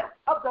a whiff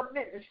of the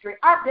ministry.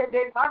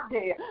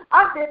 The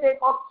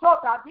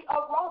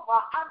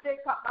aroma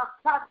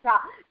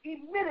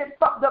emitted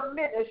from the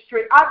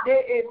ministry.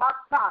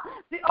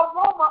 The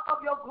aroma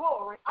of your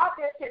glory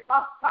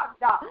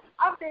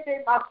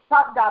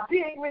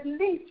being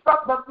released from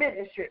the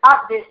ministry. Has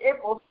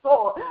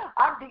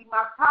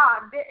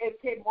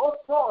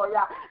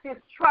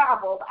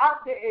traveled.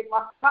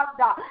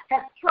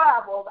 Has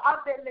traveled.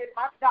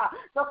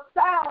 The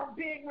sound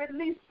being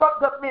released from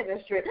the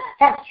ministry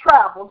has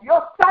traveled.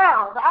 Your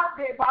sound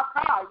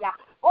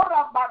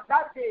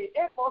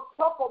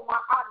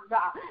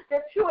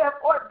that you have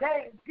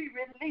ordained be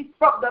released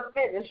from the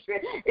ministry.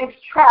 It's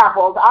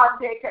traveled.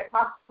 It's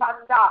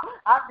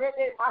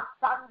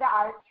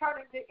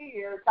turning the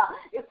ears.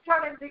 It's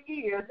turning the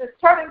ears. It's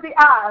turning the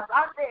eyes.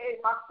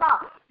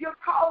 You're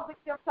causing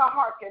them to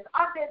hearken.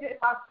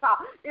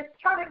 It's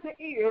turning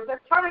the ears.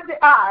 It's turning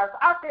the eyes.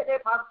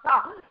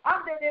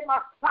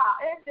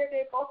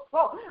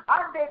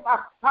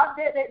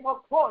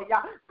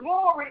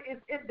 Glory is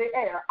in the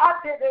air.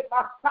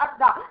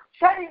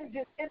 Change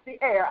is in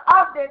the air.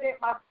 I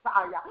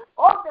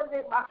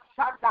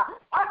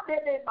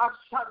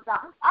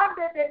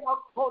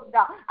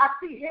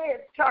see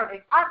heads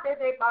turning.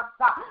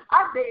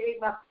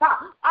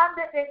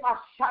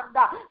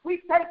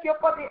 We thank you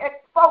for the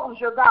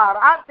exposure, God.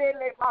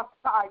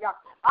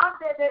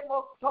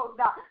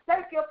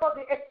 Thank you for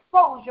the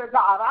exposure,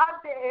 God.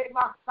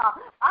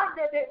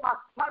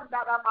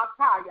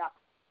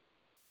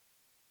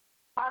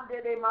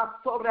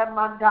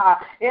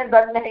 In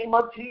the name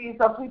of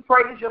Jesus, we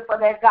praise you for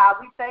that, God.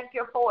 We thank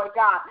you for it,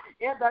 God.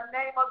 In the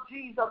name of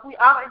Jesus, we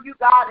honor you,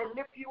 God, and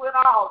lift you in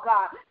all,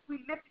 God.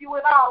 We lift you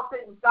in all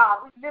things, God.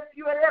 We lift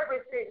you in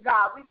everything,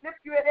 God. We lift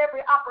you in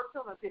every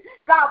opportunity.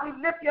 God, we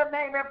lift your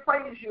name and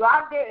praise you.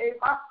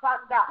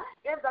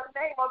 In the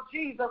name of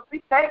Jesus,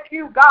 we thank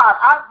you, God.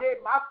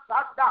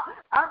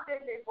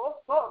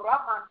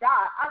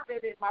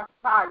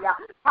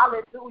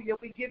 Hallelujah.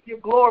 We give you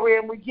glory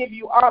and we give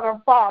you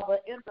honor, Father,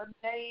 in the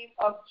name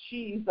of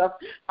Jesus.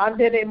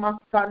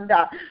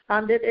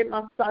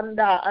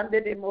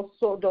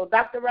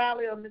 Dr.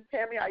 Riley or Miss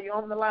Tammy, are you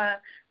on the line?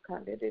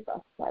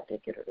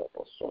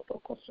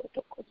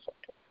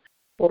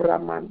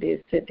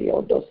 Oramande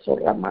sedio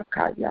dosora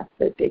makaya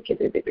sedeke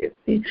de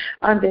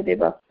ande de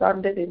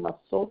basande de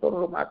masoto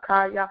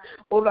romakaya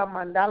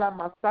oramandala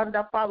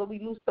masanda. Father, we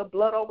loose the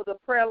blood over the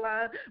prayer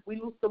line. We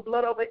loose the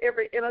blood over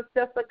every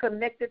intercessor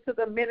connected to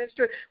the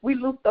ministry. We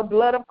loose the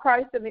blood of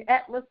Christ in the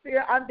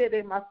atmosphere ande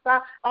de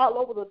masa, all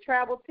over the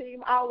travel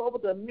team, all over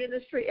the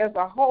ministry as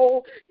a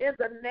whole. In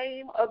the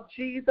name of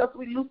Jesus,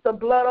 we loose the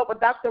blood over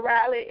Dr.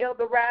 Riley,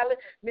 Elder Riley,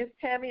 Miss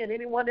Tammy, and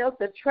anyone else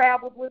that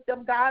traveled with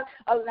them, God.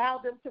 Allow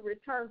them to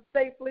return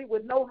safely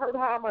with no hurt,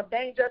 harm, or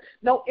danger,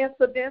 no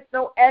incidents,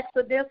 no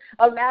accidents.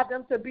 Allow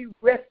them to be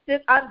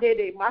rested. Allow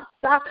them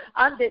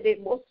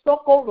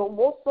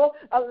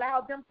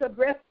to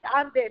rest.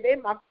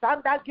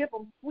 Give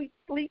them sweet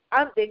sleep.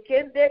 And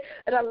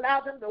allow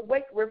them to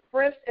wake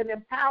refreshed and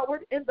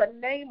empowered in the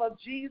name of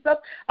Jesus.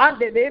 In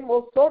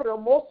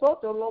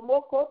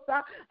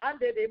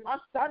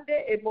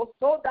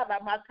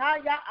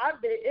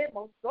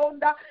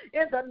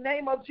the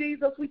name of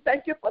Jesus, we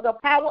thank you for the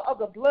power of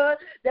the blood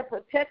that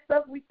protects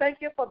us. We thank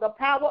you for the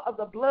power of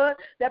the blood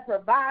that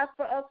provides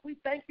for us. We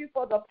thank you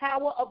for the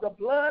power of the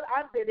blood.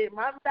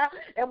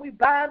 And we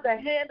bind the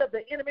hand of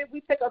the enemy.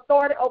 We take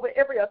authority over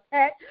every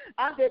attack.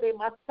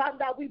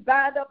 We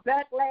bind up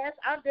backlash.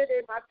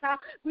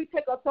 We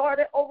take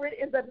authority over it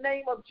in the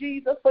name of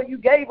Jesus. For you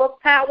gave us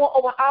power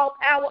over all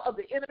power of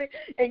the enemy.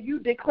 And you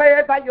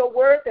declared by your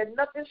word that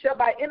nothing shall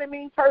by any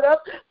means hurt us.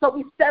 So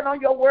we stand on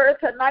your word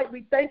tonight.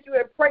 We thank you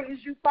and praise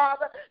you,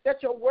 Father,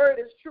 that your word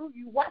is true.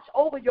 You watch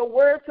over your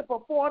word to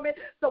perform it.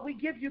 So we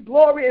give you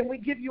glory and we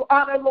give you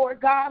honor,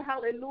 Lord God.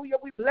 Hallelujah.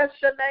 We bless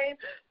your name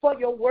for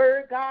your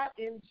word, God.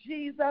 In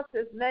Jesus'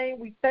 name,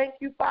 we thank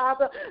you,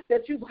 Father,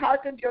 that you've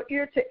hearkened your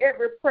ear to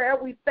every prayer.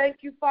 We thank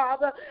you,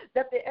 Father,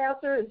 that the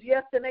answer is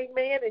yes and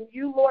amen. And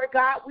you, Lord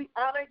God, we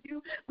honor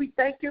you. We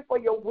thank you for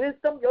your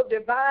wisdom, your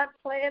divine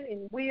plan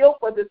and will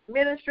for this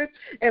ministry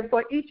and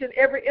for each and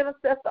every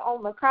intercessor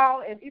on the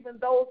call, and even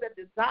those that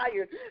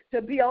desired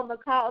to be on the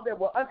call that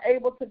were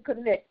unable to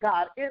connect,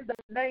 God. In the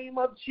name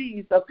of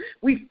Jesus,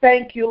 we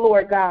thank you,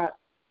 Lord God.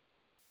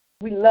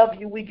 We love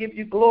you. We give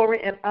you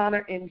glory and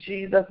honor in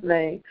Jesus'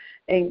 name.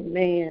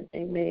 Amen.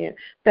 Amen.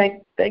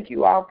 Thank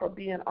you all for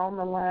being on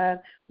the line.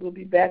 We'll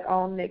be back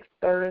on next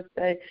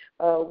Thursday.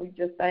 We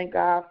just thank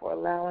God for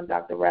allowing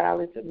Dr.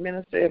 Riley to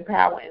minister in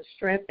power and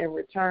strength and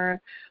return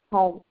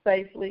home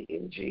safely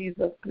in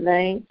Jesus'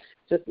 name.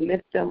 Just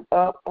lift them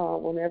up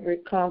whenever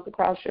it comes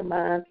across your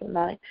mind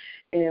tonight.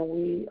 And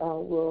we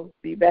will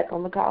be back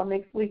on the call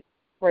next week.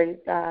 Praise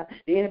God.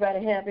 Did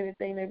anybody have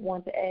anything they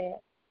want to add?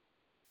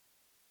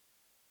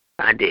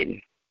 I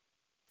didn't.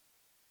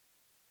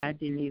 I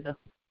didn't either.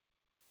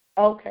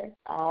 Okay.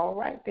 All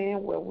right,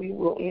 then. Well, we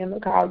will end the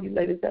call. You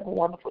ladies have a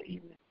wonderful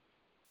evening.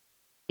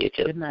 You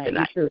too. Good night. Good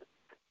night. You too.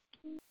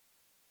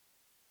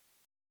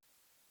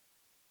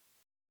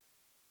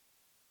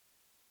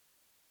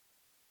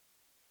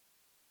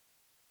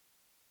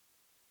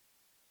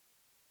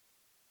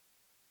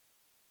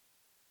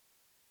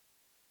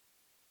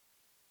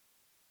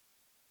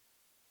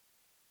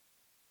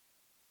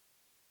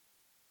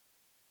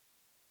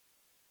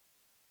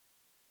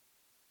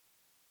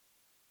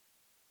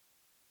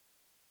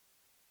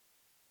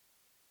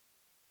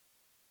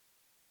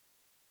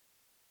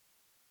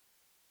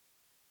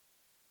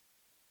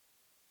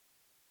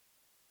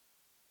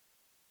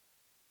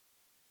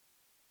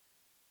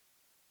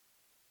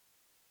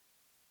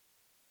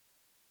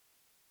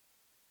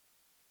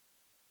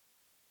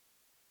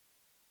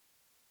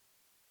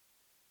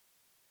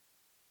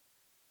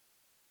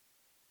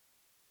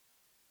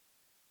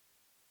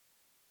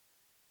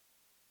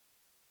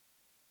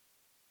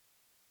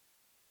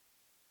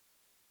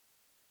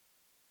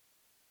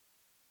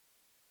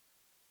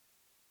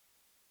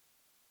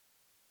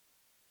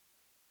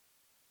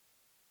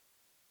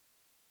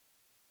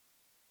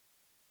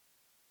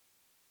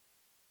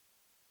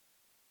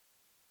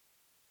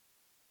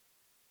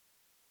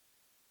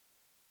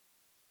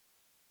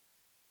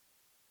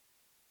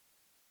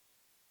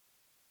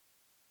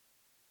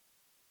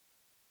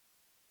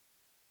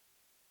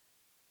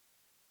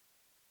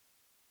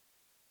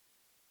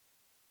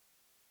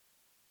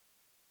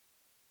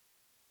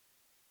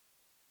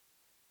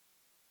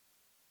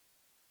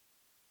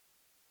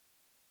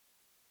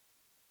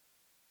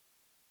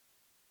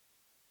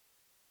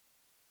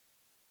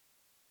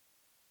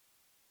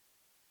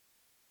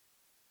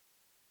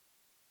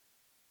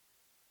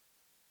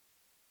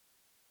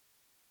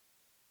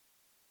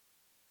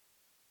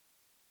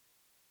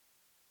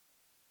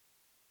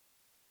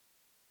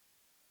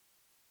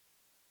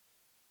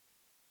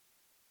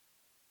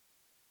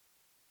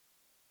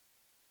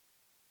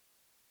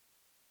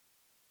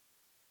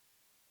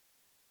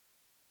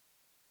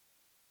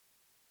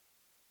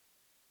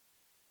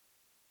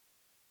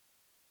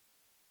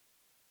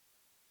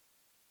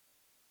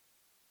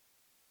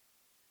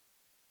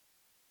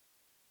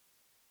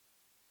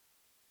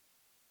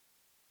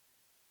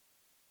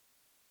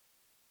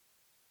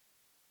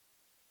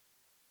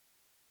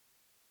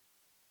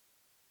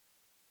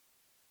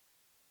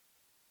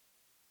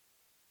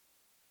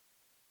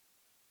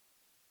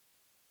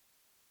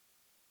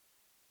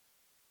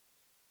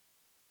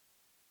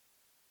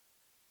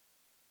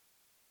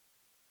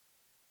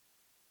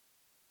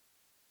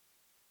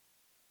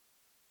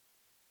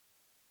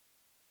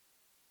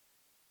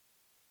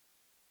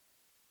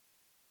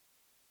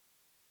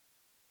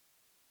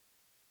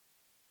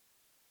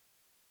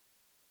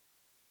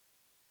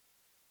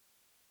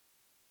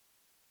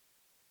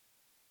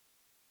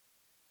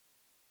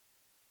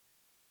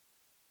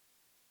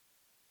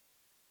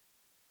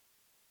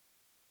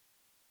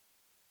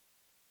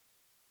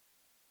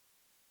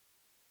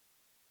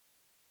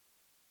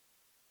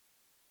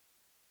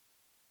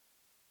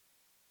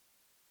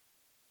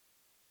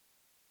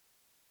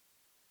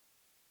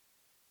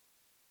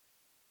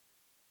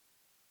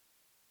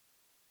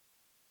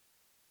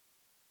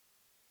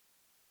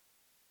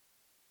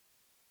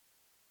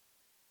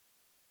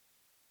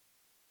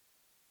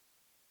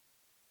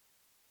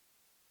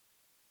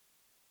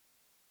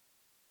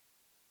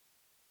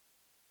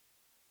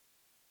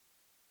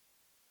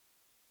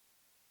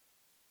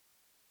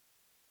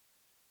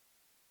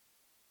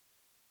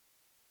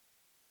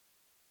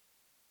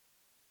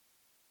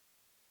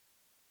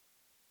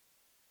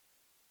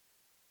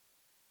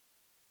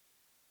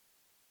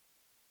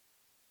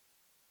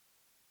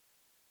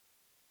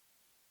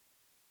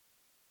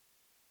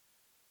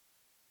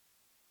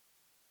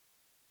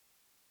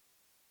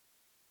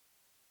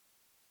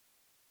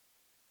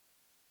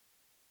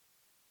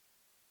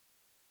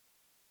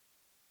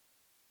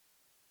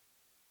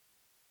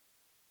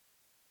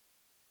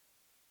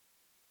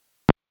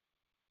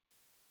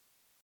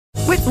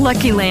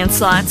 Lucky Land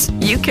Slots,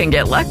 you can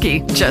get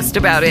lucky just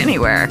about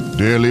anywhere.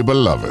 Dearly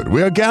beloved,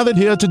 we are gathered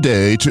here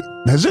today to...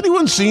 Has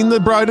anyone seen the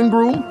bride and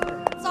groom?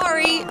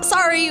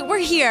 Sorry, we're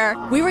here.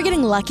 We were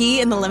getting lucky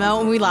in the limo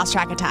and we lost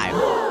track of time.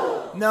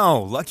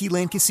 No, Lucky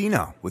Land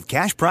Casino, with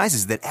cash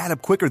prizes that add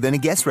up quicker than a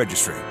guest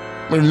registry.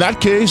 In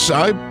that case,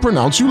 I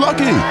pronounce you lucky.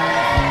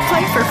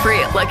 Play for free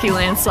at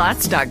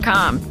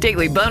LuckyLandSlots.com.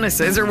 Daily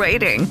bonuses are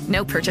waiting.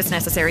 No purchase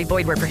necessary.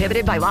 Void where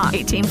prohibited by law.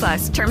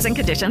 18+. Terms and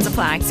conditions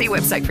apply. See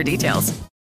website for details.